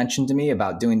thing you mentioned to me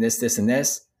about doing this, this, and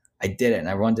this? I did it. And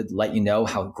I wanted to let you know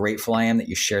how grateful I am that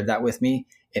you shared that with me.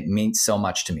 It means so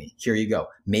much to me. Here you go.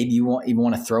 Maybe you even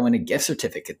want to throw in a gift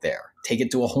certificate there. Take it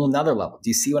to a whole nother level.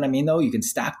 Do you see what I mean, though? You can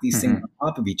stack these things on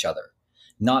top of each other.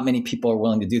 Not many people are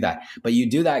willing to do that. But you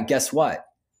do that, guess what?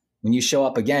 When you show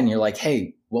up again, you're like,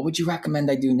 hey, what would you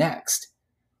recommend I do next?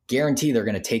 Guarantee they're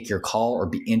going to take your call or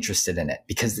be interested in it,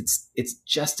 because it's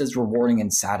just as rewarding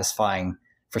and satisfying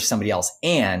for somebody else.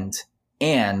 And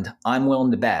I'm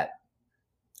willing to bet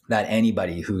that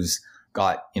anybody who's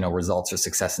got, results or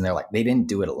success in their life, they didn't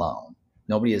do it alone.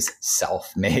 Nobody is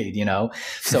self-made,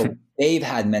 So they've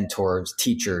had mentors,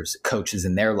 teachers, coaches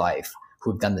in their life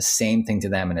who have done the same thing to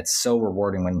them. And it's so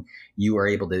rewarding when you are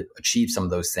able to achieve some of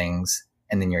those things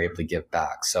and then you're able to give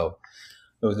back. So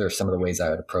those are some of the ways I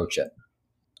would approach it.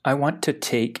 I want to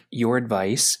take your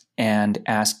advice and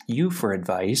ask you for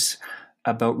advice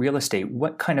about real estate.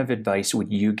 What kind of advice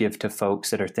would you give to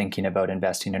folks that are thinking about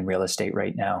investing in real estate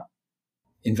right now?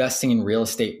 Investing in real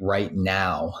estate right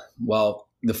now. Well,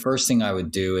 the first thing I would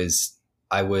do is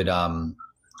I would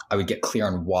get clear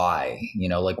on why,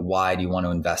 why do you want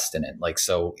to invest in it? Like,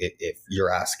 so if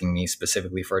you're asking me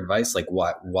specifically for advice, like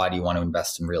why do you want to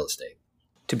invest in real estate?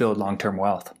 To build long-term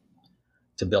wealth.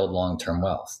 To build long-term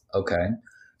wealth. Okay.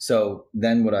 So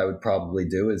then what I would probably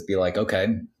do is be like, okay,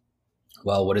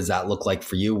 well, what does that look like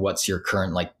for you? What's your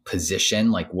current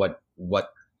position? Like what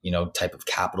type of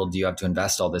capital do you have to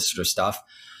invest? All this sort of stuff.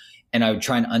 And I would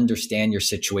try and understand your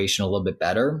situation a little bit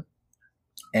better.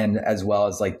 And as well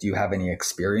as do you have any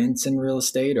experience in real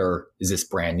estate, or is this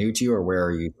brand new to you, or where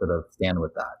are you sort of stand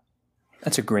with that?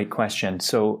 That's a great question.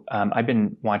 So I've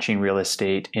been watching real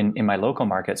estate in my local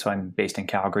market. So I'm based in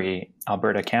Calgary,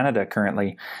 Alberta, Canada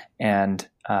currently. And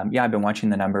I've been watching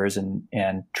the numbers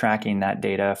and tracking that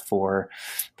data for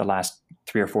the last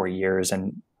 3 or 4 years.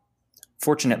 And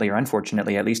fortunately or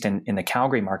unfortunately, at least in the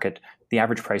Calgary market, the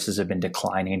average prices have been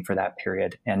declining for that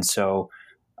period. And so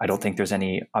I don't think there's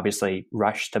any obviously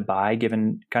rush to buy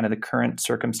given kind of the current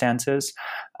circumstances.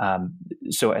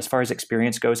 So as far as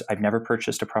experience goes, I've never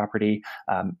purchased a property.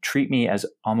 Treat me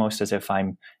almost as if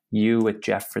I'm you with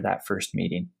Jeff for that first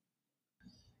meeting.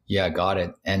 Yeah, got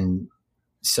it. And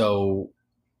so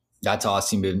that's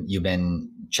awesome. You've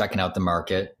been checking out the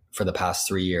market for the past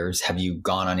 3 years. Have you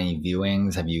gone on any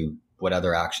viewings? What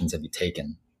other actions have you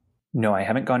taken? No, I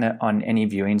haven't gone on any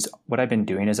viewings. What I've been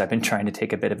doing is I've been trying to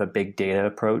take a bit of a big data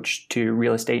approach to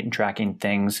real estate and tracking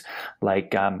things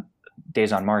like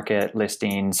days on market,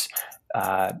 listings,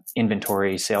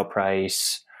 inventory, sale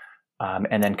price,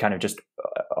 and then kind of just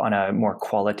on a more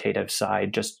qualitative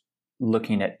side, just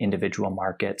looking at individual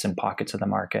markets and pockets of the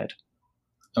market.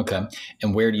 Okay.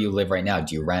 And where do you live right now?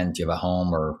 Do you rent? Do you have a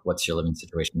home, or what's your living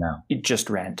situation now? You just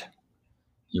rent.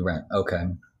 You rent. Okay.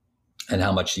 And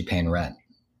how much do you pay in rent?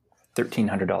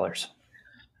 $1,300.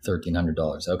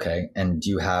 $1,300. Okay. And do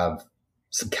you have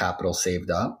some capital saved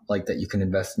up that you can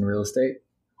invest in real estate?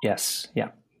 Yes. Yeah.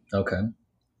 Okay.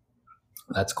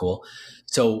 That's cool.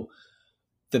 So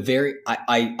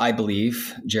I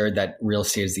believe, Jared, that real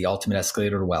estate is the ultimate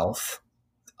escalator to wealth,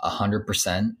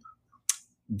 100%.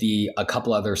 A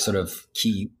couple other sort of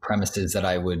key premises that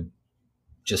I would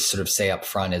just sort of say up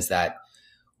front is that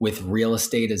with real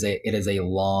estate, it is a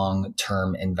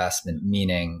long-term investment,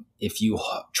 meaning if you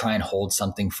try and hold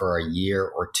something for a year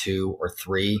or 2 or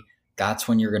 3, that's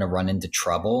when you're going to run into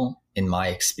trouble, in my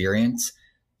experience,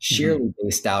 sheerly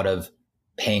based out of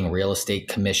paying real estate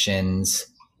commissions,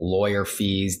 lawyer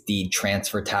fees, deed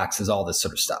transfer taxes, all this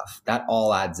sort of stuff. That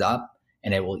all adds up,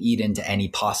 and it will eat into any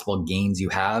possible gains you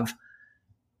have,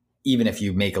 even if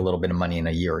you make a little bit of money in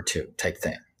a year or 2 type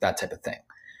thing, that type of thing.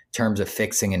 Terms of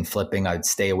fixing and flipping, I'd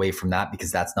stay away from that because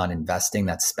that's not investing,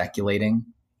 that's speculating,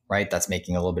 right? That's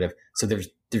making a little bit of, so there's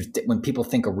when people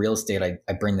think of real estate,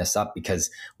 I bring this up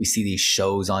because we see these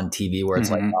shows on TV where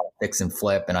it's fix and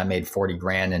flip and I made 40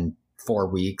 grand in 4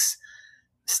 weeks.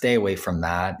 Stay away from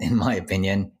that, in my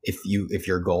opinion. If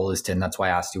your goal is to, and that's why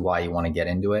I asked you why you want to get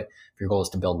into it. If your goal is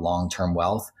to build long-term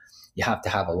wealth, you have to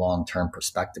have a long-term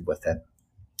perspective with it.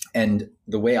 And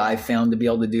the way I found to be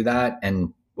able to do that,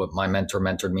 and what my mentor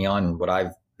mentored me on, and what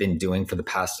I've been doing for the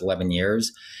past 11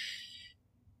 years,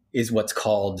 is what's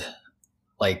called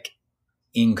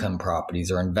income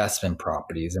properties or investment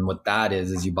properties. And what that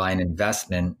is you buy an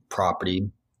investment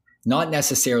property, not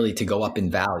necessarily to go up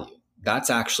in value. That's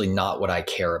actually not what I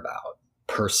care about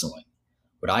personally.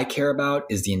 What I care about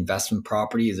is the investment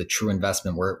property is a true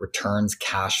investment where it returns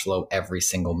cash flow every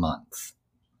single month.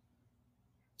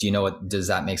 Does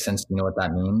that make sense? Do you know what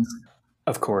that means?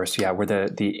 Of course, yeah, where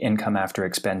the income after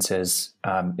expenses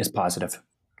is positive.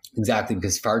 Exactly,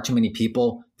 because far too many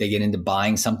people, they get into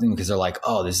buying something because they're like,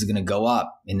 oh, this is going to go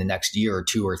up in the next year or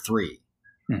 2 or 3,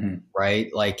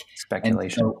 right?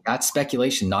 Speculation. So that's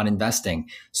speculation, not investing.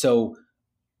 So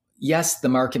yes, the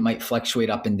market might fluctuate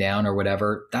up and down or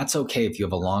whatever. That's okay if you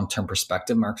have a long-term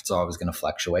perspective. Market's always going to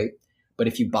fluctuate. But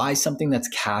if you buy something that's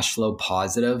cash flow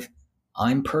positive,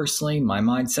 my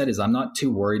mindset is I'm not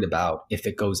too worried about if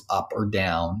it goes up or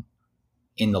down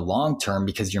in the long term,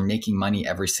 because you're making money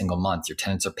every single month. Your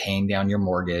tenants are paying down your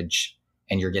mortgage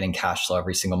and you're getting cash flow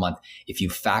every single month. If you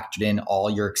factored in all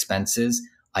your expenses,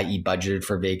 i.e. budgeted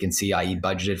for vacancy, i.e.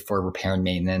 budgeted for repair and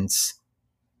maintenance,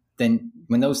 then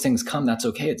when those things come, that's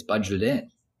okay. It's budgeted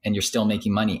in and you're still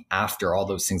making money after all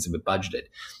those things have been budgeted.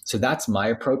 So that's my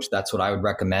approach. That's what I would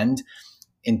recommend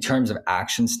in terms of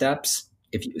action steps.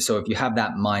 If you have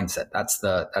that mindset, that's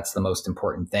the most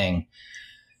important thing,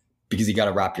 because you got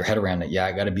to wrap your head around it. Yeah,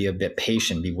 I got to be a bit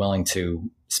patient, be willing to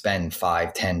spend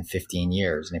 5, 10, 15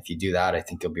 years. And if you do that, I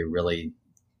think you'll be really,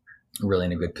 really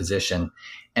in a good position.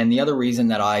 And the other reason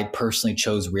that I personally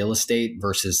chose real estate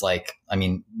versus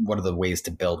what are the ways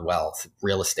to build wealth?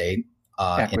 Real estate,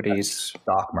 equities,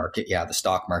 stock market. Yeah, the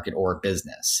stock market or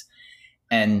business.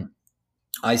 And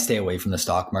I stay away from the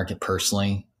stock market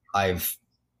personally.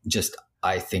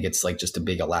 I think it's like just a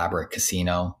big elaborate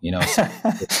casino, So,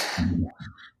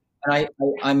 and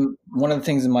I'm one of the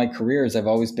things in my career is I've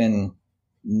always been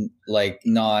like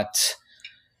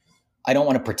I don't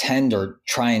want to pretend or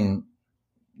try and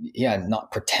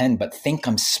not pretend, but think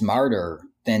I'm smarter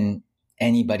than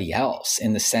anybody else,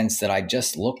 in the sense that I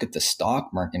just look at the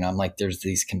stock market and I'm like, there's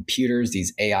these computers,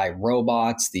 these AI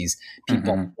robots, these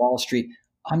people on Wall Street.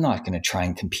 I'm not going to try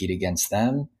and compete against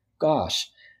them.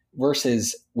 Gosh.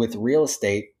 Versus with real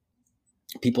estate,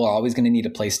 people are always going to need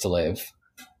a place to live.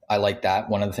 I like that.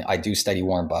 One of the things, I do study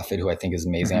Warren Buffett, who I think is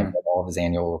amazing. I read all of his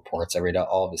annual reports. I read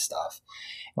all of his stuff.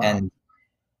 Wow.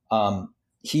 And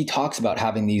he talks about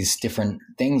having these different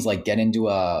things, like get into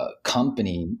a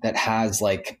company that has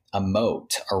like a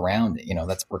moat around it,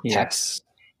 that's protected. Yes.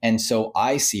 And so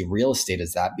I see real estate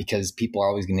as that, because people are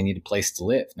always going to need a place to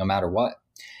live no matter what.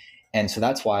 And so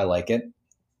that's why I like it.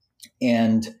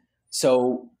 And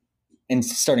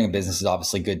starting a business is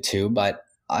obviously good too, but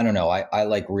I don't know. I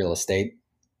like real estate.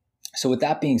 So with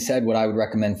that being said, what I would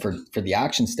recommend for the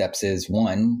action steps is,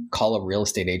 one, call a real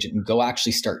estate agent and go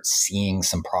actually start seeing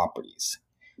some properties,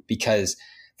 because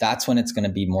that's when it's going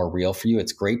to be more real for you.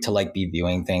 It's great to be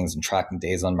viewing things and tracking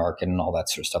days on market and all that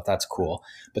sort of stuff. That's cool.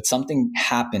 But something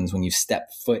happens when you step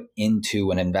foot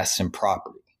into an investment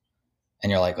property and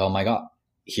you're like, oh my God,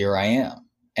 here I am.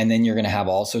 And then you're going to have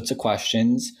all sorts of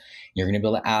questions. You're going to be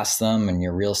able to ask them, and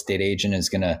your real estate agent is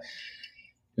going to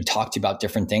talk to you about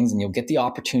different things, and you'll get the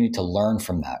opportunity to learn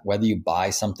from that. Whether you buy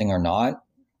something or not,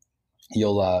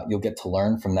 you'll get to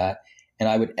learn from that. And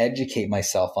I would educate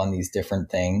myself on these different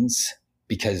things,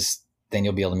 because then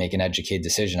you'll be able to make an educated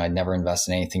decision. I'd never invest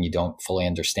in anything you don't fully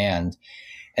understand.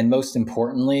 And most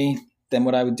importantly, then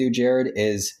what I would do, Jared,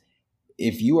 is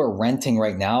if you are renting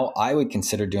right now, I would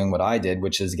consider doing what I did,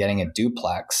 which is getting a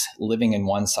duplex, living in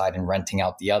one side and renting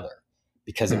out the other,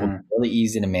 because it will be really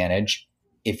easy to manage.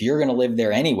 If you're going to live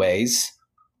there anyways,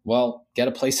 well, get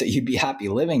a place that you'd be happy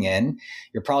living in.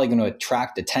 You're probably going to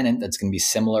attract a tenant that's going to be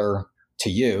similar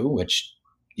to you, which,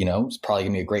 is probably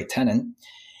going to be a great tenant.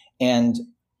 And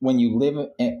when you live in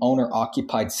an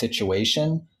owner-occupied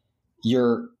situation,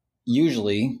 you're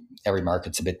usually, every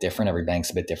market's a bit different, every bank's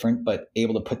a bit different, but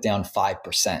able to put down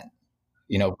 5%,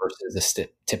 versus a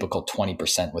typical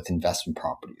 20% with investment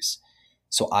properties.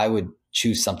 So I would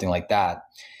choose something like that.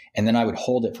 And then I would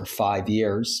hold it for 5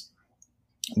 years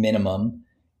minimum.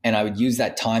 And I would use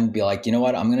that time to be like, you know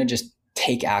what, I'm going to just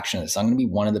take action on this. I'm going to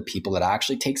be one of the people that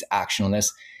actually takes action on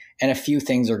this. And a few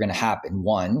things are going to happen.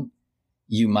 One,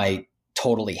 you might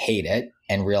totally hate it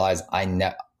and realize I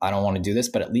don't want to do this,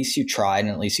 but at least you tried, and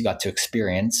at least you got to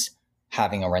experience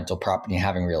having a rental property and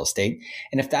having real estate.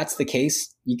 And if that's the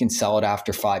case, you can sell it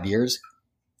after 5 years.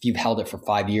 If you've held it for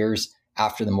 5 years,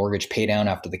 after the mortgage pay down,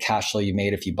 after the cash flow you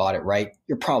made, if you bought it right,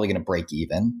 you're probably going to break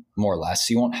even, more or less.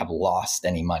 So you won't have lost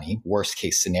any money, worst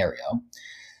case scenario.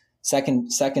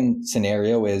 Second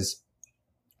scenario is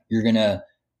you're going to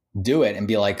do it and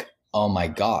be like, oh my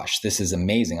gosh, this is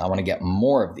amazing. I want to get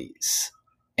more of these.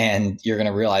 And you're going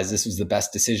to realize this was the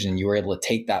best decision. You were able to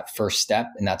take that first step,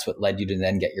 and that's what led you to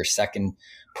then get your second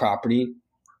property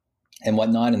and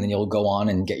whatnot. And then you'll go on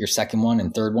and get your second one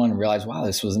and third one and realize, wow,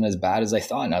 this wasn't as bad as I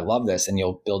thought. And I love this. And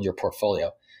you'll build your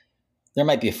portfolio. There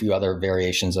might be a few other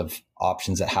variations of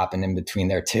options that happen in between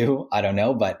there too. I don't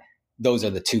know, but those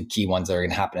are the two key ones that are going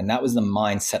to happen. And that was the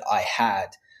mindset I had.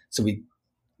 So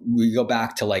we go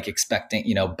back to expecting,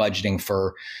 budgeting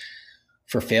for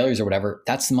failures or whatever.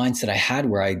 That's the mindset I had,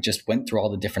 where I just went through all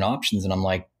the different options and I'm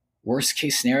like, worst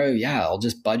case scenario, yeah, I'll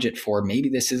just budget for, maybe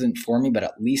this isn't for me, but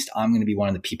at least I'm going to be one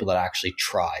of the people that actually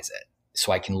tries it.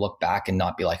 So I can look back and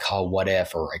not be like, oh, what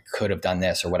if, or I could have done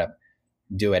this or whatever.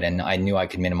 Do it. And I knew I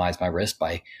could minimize my risk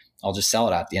by I'll just sell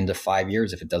it at the end of 5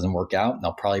 years. If it doesn't work out, and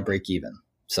I'll probably break even.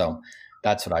 So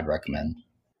that's what I'd recommend.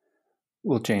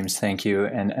 Well, James, thank you.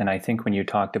 And I think when you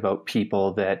talked about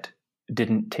people that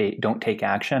don't take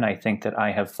action, I think that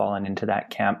I have fallen into that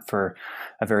camp for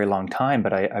a very long time,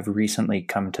 but I've recently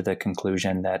come to the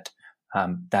conclusion that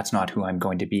that's not who I'm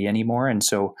going to be anymore. And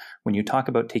so when you talk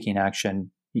about taking action,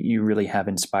 you really have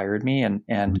inspired me,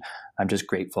 and I'm just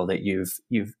grateful that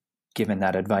you've given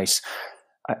that advice.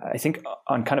 I think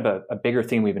on kind of a bigger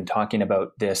thing, we've been talking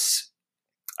about this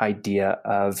idea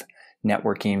of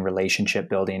networking, relationship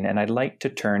building, and I'd like to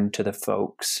turn to the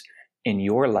folks in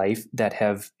your life that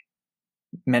have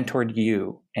mentored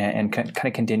you and kind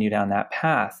of continue down that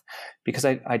path, because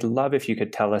I'd love if you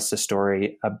could tell us a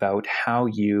story about how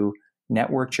you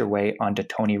networked your way onto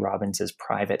Tony Robbins's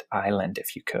private island,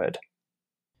 if you could.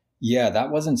 Yeah, that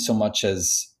wasn't so much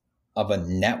as of a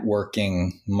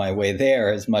networking my way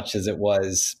there as much as it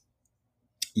was,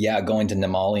 going to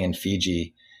Namale in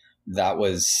Fiji. That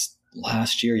was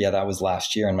last year. Yeah, that was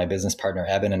last year. And my business partner,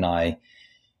 Evan, and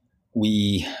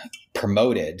we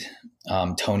promoted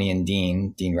Tony and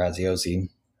Dean Graziosi,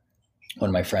 one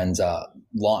of my friends,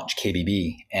 launch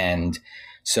KBB. And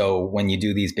so when you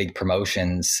do these big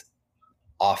promotions,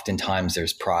 oftentimes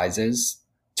there's prizes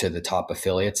to the top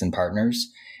affiliates and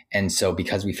partners. And so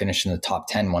because we finished in the top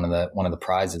 10, one of the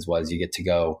prizes was you get to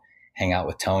go hang out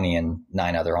with Tony and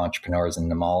 9 other entrepreneurs in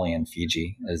Namale and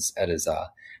Fiji at his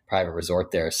private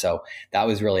resort there. So that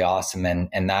was really awesome.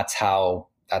 And that's how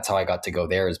I got to go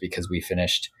there, is because we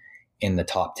finished in the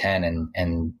top 10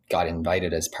 and got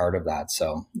invited as part of that.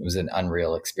 So it was an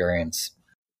unreal experience.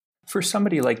 For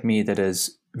somebody like me that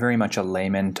is very much a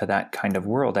layman to that kind of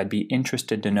world, I'd be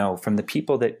interested to know from the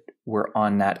people that were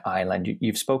on that island.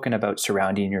 You've spoken about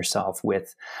surrounding yourself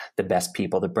with the best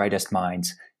people, the brightest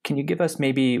minds. Can you give us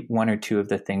maybe one or two of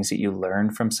the things that you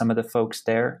learned from some of the folks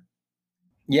there?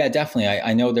 Yeah, definitely.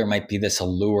 I know there might be this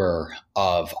allure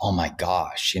of, oh my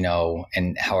gosh,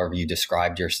 and however you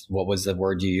described what was the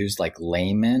word you used? Like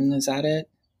layman, is that it?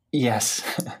 Yes.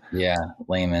 Yeah,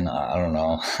 layman. I don't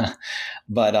know.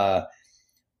 But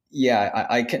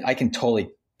I can totally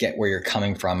get where you're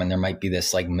coming from. And there might be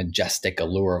this like majestic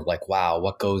allure of like, wow,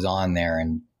 what goes on there?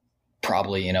 And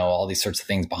probably, all these sorts of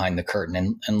things behind the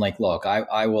curtain. And like, look,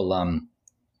 I will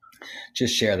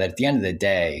just share that at the end of the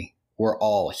day, we're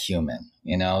all human,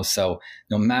 so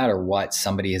no matter what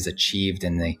somebody has achieved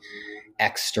in the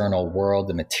external world,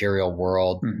 the material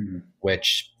world,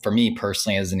 which for me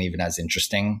personally isn't even as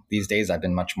interesting these days. I've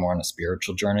been much more on a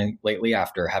spiritual journey lately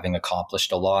after having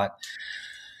accomplished a lot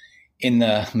in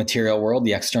the material world,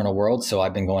 the external world. So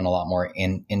I've been going a lot more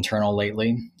internal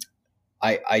lately.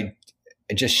 I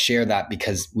just share that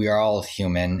because we are all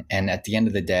human. And at the end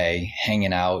of the day,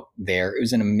 hanging out there, it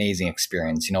was an amazing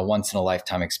experience, once in a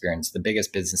lifetime experience, the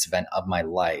biggest business event of my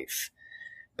life.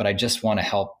 But I just want to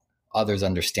help others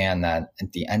understand that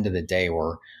at the end of the day,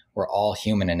 we're all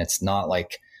human. And it's not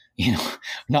like,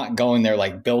 not going there,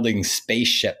 like building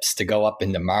spaceships to go up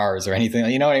into Mars or anything,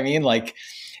 you know what I mean? Like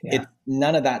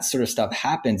none of that sort of stuff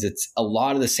happens. It's a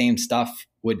lot of the same stuff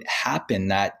would happen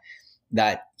that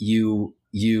you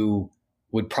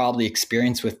would probably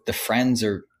experience with the friends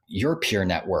or your peer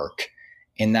network,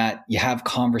 in that you have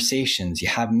conversations, you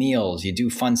have meals, you do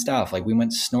fun stuff. Like we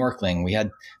went snorkeling, we had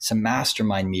some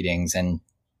mastermind meetings, and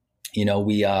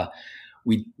we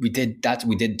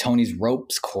did Tony's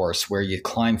ropes course where you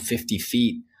climb 50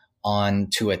 feet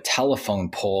onto a telephone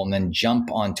pole and then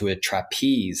jump onto a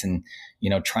trapeze and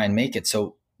try and make it.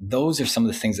 So those are some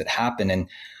of the things that happen. And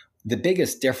the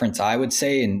biggest difference, I would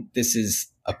say, and this is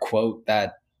a quote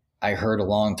that I heard a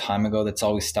long time ago that's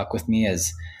always stuck with me,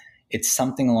 is it's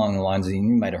something along the lines of, you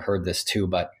might have heard this too,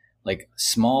 but like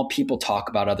small people talk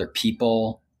about other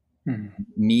people,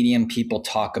 medium people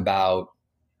talk about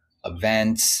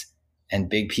events, and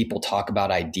big people talk about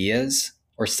ideas,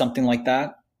 or something like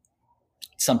that.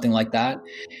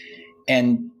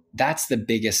 And that's the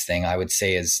biggest thing I would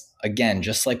say is, again,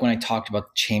 just like when I talked about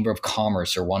the Chamber of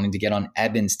Commerce or wanting to get on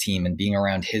Eben's team and being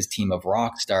around his team of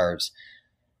rock stars,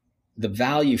 the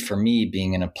value for me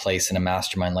being in a place in a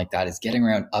mastermind like that is getting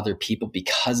around other people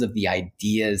because of the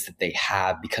ideas that they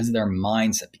have, because of their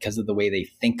mindset, because of the way they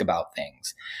think about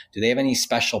things. Do they have any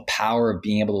special power of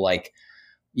being able to, like,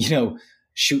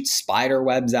 shoot spider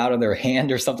webs out of their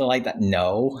hand or something like that?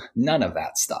 No, none of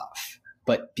that stuff.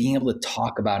 But being able to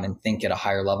talk about and think at a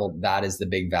higher level, that is the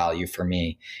big value for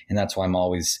me. And that's why I'm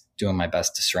always doing my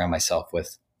best to surround myself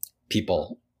with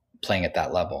people playing at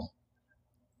that level.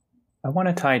 I want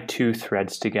to tie two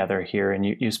threads together here. And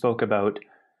you spoke about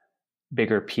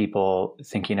bigger people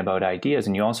thinking about ideas,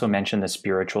 and you also mentioned the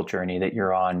spiritual journey that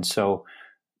you're on. So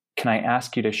can I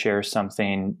ask you to share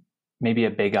something, maybe a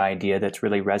big idea that's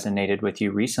really resonated with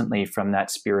you recently from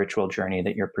that spiritual journey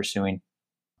that you're pursuing?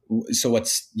 So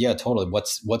totally.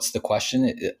 What's the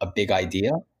question? A big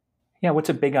idea? Yeah, what's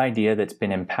a big idea that's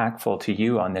been impactful to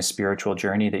you on this spiritual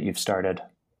journey that you've started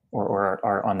or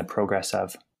are on the progress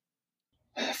of?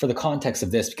 For the context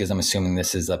of this, because I'm assuming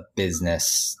this is a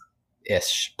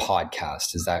business-ish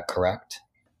podcast, is that correct?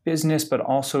 Business, but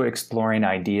also exploring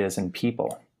ideas and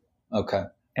people. Okay.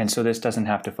 And so this doesn't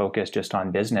have to focus just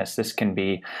on business. This can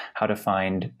be how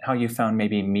you found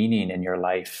maybe meaning in your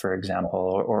life, for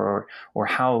example, or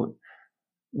how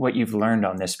what you've learned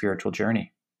on this spiritual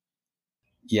journey.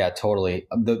 Yeah, totally.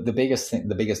 The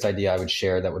biggest idea I would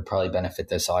share that would probably benefit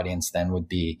this audience then would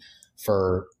be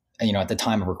at the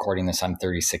time of recording this, I'm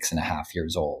 36 and a half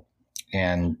years old.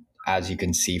 And as you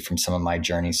can see from some of my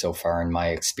journey so far and my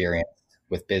experience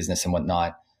with business and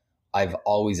whatnot, I've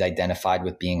always identified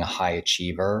with being a high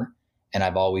achiever. And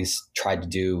I've always tried to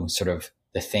do sort of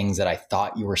the things that I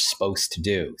thought you were supposed to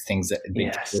do, things that had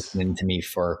been listening to me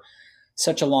for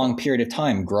such a long period of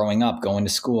time, growing up, going to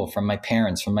school, from my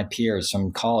parents, from my peers,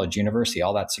 from college, university,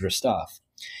 all that sort of stuff.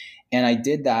 And I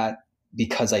did that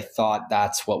because I thought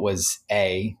that's what was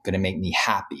going to make me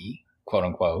happy, quote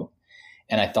unquote.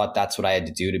 And I thought that's what I had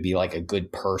to do to be like a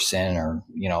good person or,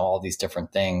 all these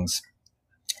different things.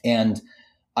 And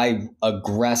I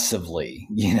aggressively,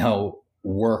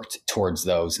 worked towards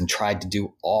those and tried to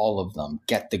do all of them,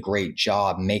 get the great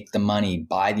job, make the money,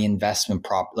 buy the investment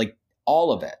like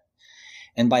all of it.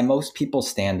 And by most people's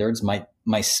standards, my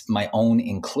own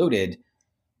included,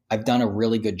 I've done a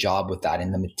really good job with that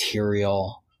in the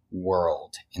material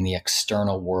world, in the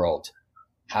external world.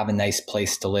 Have a nice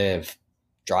place to live,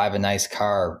 drive a nice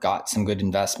car, got some good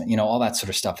investment, all that sort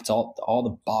of stuff. It's all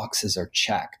the boxes are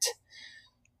checked.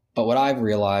 But what I've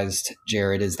realized,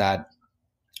 Jared, is that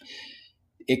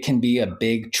it can be a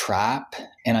big trap.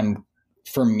 And I'm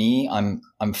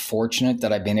fortunate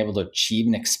that I've been able to achieve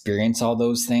and experience all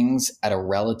those things at a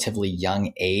relatively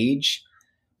young age,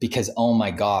 because, oh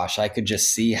my gosh, I could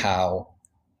just see how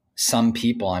some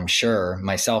people, I'm sure,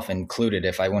 myself included,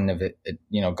 if I wouldn't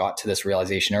have, got to this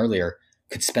realization earlier,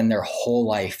 could spend their whole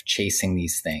life chasing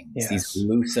these things, these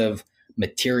elusive,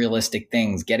 materialistic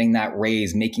things, getting that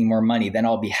raise, making more money, then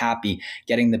I'll be happy,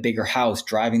 getting the bigger house,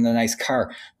 driving the nice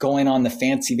car, going on the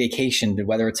fancy vacation,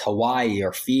 whether it's Hawaii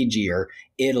or Fiji or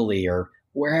Italy or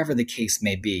wherever the case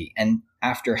may be. And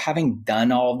after having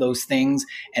done all of those things,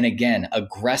 and again,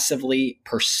 aggressively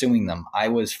pursuing them, I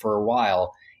was for a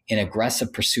while in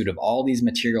aggressive pursuit of all these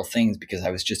material things because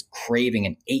I was just craving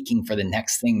and aching for the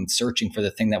next thing, searching for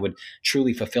the thing that would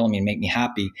truly fulfill me and make me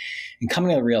happy, and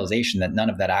coming to the realization that none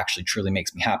of that actually truly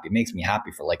makes me happy. It makes me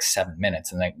happy for like 7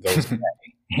 minutes and then it goes away,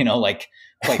 like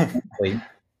quite quickly.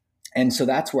 And so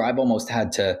that's where I've almost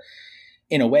had to,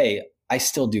 in a way, I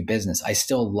still do business. I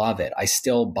still love it. I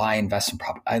still buy investment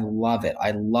property. I love it.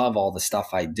 I love all the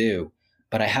stuff I do,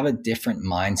 but I have a different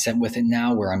mindset with it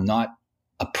now where I'm not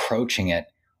approaching it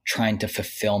trying to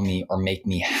fulfill me or make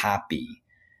me happy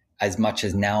as much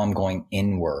as now I'm going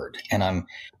inward, and I'm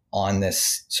on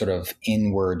this sort of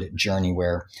inward journey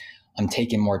where I'm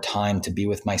taking more time to be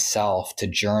with myself, to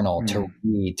journal, to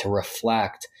read, to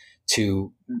reflect,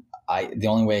 the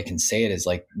only way I can say it is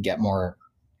like get more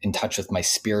in touch with my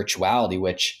spirituality,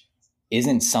 which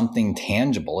isn't something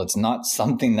tangible. It's not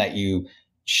something that you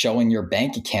show in your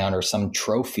bank account or some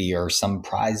trophy or some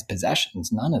prized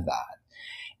possessions, none of that.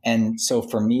 And so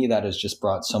for me, that has just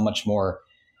brought so much more.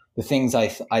 The things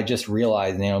I just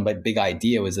realized, my big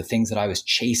idea was the things that I was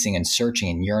chasing and searching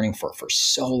and yearning for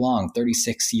so long,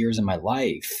 36 years of my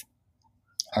life,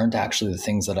 aren't actually the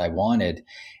things that I wanted.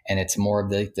 And it's more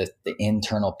of the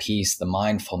internal peace, the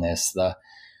mindfulness, the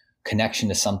connection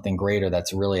to something greater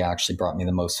that's really actually brought me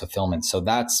the most fulfillment. So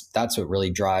that's what really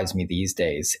drives me these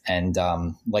days. And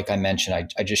like I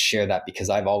mentioned, I just share that because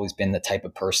I've always been the type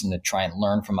of person to try and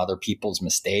learn from other people's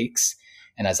mistakes.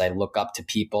 And as I look up to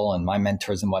people and my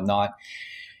mentors and whatnot,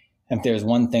 if there's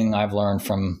one thing I've learned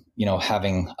from,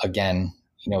 having, again,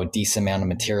 a decent amount of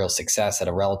material success at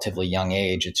a relatively young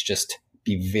age, it's just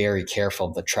be very careful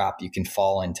of the trap you can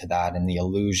fall into, that and the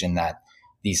illusion that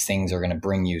these things are going to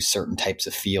bring you certain types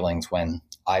of feelings, when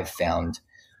I've found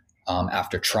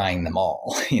after trying them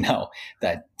all,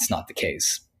 that it's not the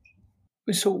case.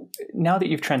 So now that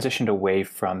you've transitioned away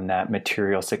from that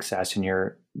material success and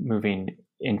you're moving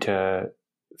into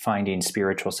finding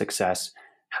spiritual success,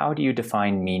 how do you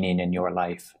define meaning in your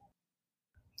life?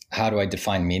 How do I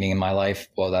define meaning in my life?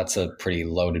 Well, that's a pretty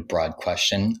loaded, broad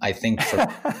question. I think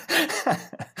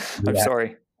I'm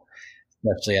sorry.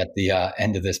 Especially at the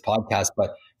end of this podcast.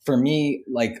 But for me,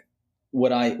 like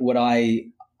what I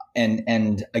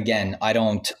And again,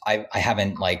 I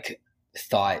haven't like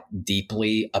thought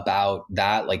deeply about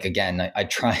that. Like, again,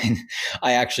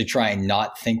 I actually try and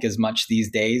not think as much these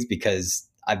days because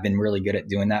I've been really good at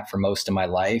doing that for most of my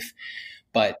life.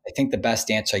 But I think the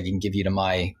best answer I can give you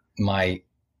to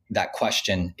that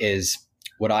question is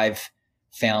what I've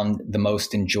found the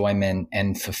most enjoyment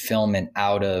and fulfillment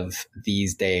out of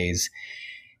these days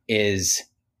is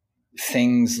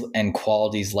things and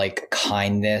qualities like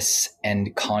kindness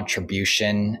and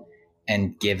contribution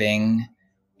and giving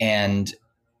and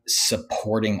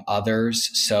supporting others.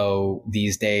 So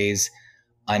these days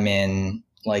I'm in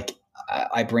like,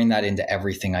 I bring that into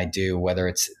everything I do, whether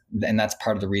it's, and that's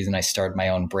part of the reason I started my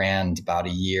own brand about a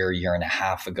year and a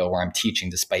half ago, where I'm teaching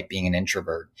despite being an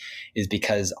introvert, is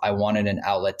because I wanted an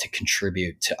outlet to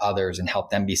contribute to others and help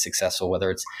them be successful,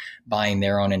 whether it's buying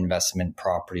their own investment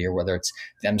property or whether it's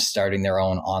them starting their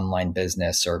own online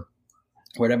business or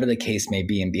whatever the case may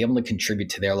be, and be able to contribute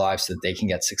to their lives so that they can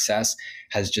get success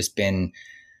has just been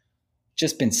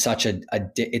such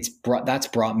that's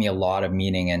brought me a lot of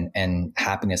meaning and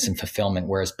happiness and fulfillment.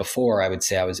 Whereas before I would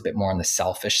say I was a bit more on the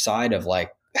selfish side of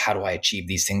like, how do I achieve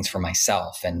these things for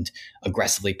myself and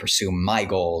aggressively pursue my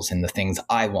goals and the things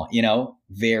I want,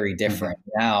 very different.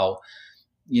 Now,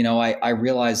 I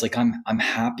realize like I'm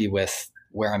happy with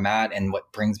where I'm at, and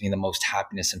what brings me the most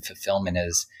happiness and fulfillment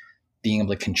is being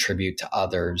able to contribute to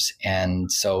others.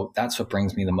 And so that's what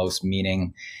brings me the most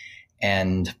meaning,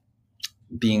 and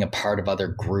being a part of other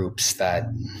groups that,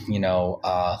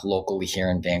 locally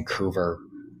here in Vancouver,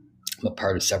 I'm a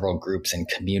part of several groups, and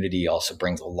community also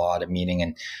brings a lot of meaning,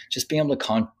 and just being able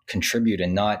to contribute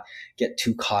and not get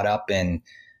too caught up in,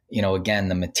 again,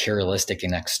 the materialistic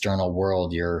and external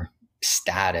world, your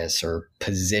status or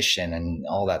position and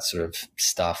all that sort of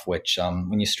stuff, which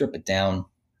when you strip it down,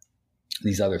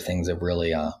 these other things have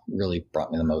really brought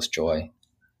me the most joy.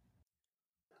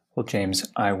 Well, James,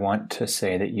 I want to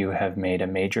say that you have made a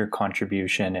major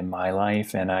contribution in my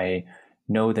life, and I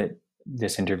know that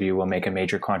this interview will make a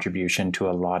major contribution to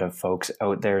a lot of folks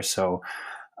out there. So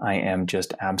I am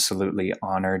just absolutely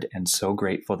honored and so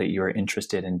grateful that you are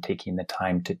interested in taking the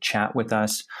time to chat with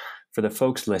us. For the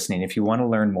folks listening, if you want to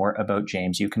learn more about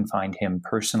James, you can find him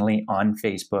personally on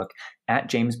Facebook at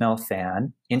James Mel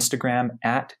Fan, Instagram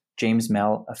at James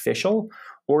Mel Official,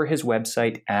 or his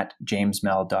website at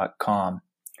jamesmel.com.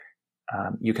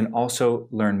 You can also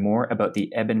learn more about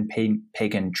the Eben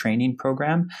Pagan Training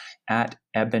Program at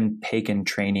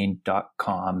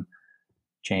ebenpagantraining.com.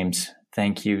 James,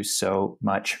 thank you so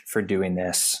much for doing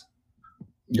this.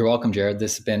 You're welcome, Jared.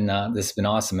 This has been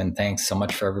awesome, and thanks so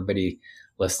much for everybody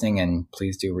listening. And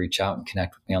please do reach out and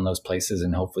connect with me on those places,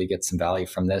 and hopefully get some value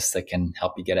from this that can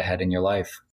help you get ahead in your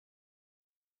life.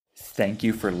 Thank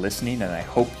you for listening, and I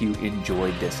hope you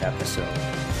enjoyed this episode.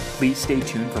 Please stay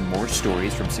tuned for more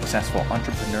stories from successful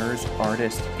entrepreneurs,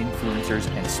 artists, influencers,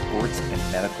 and sports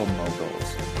and medical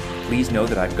moguls. Please know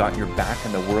that I've got your back,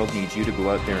 and the world needs you to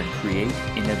go out there and create,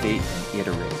 innovate, and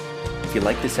iterate. If you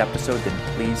like this episode, then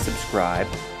please subscribe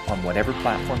on whatever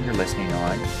platform you're listening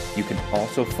on. You can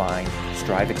also find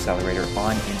Strive Accelerator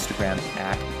on Instagram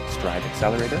at Strive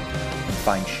Accelerator, and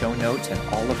find show notes and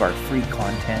all of our free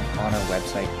content on our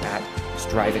website at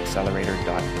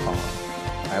striveaccelerator.com.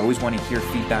 I always want to hear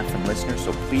feedback from listeners,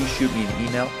 so please shoot me an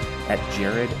email at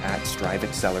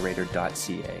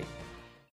jared@striveaccelerator.ca.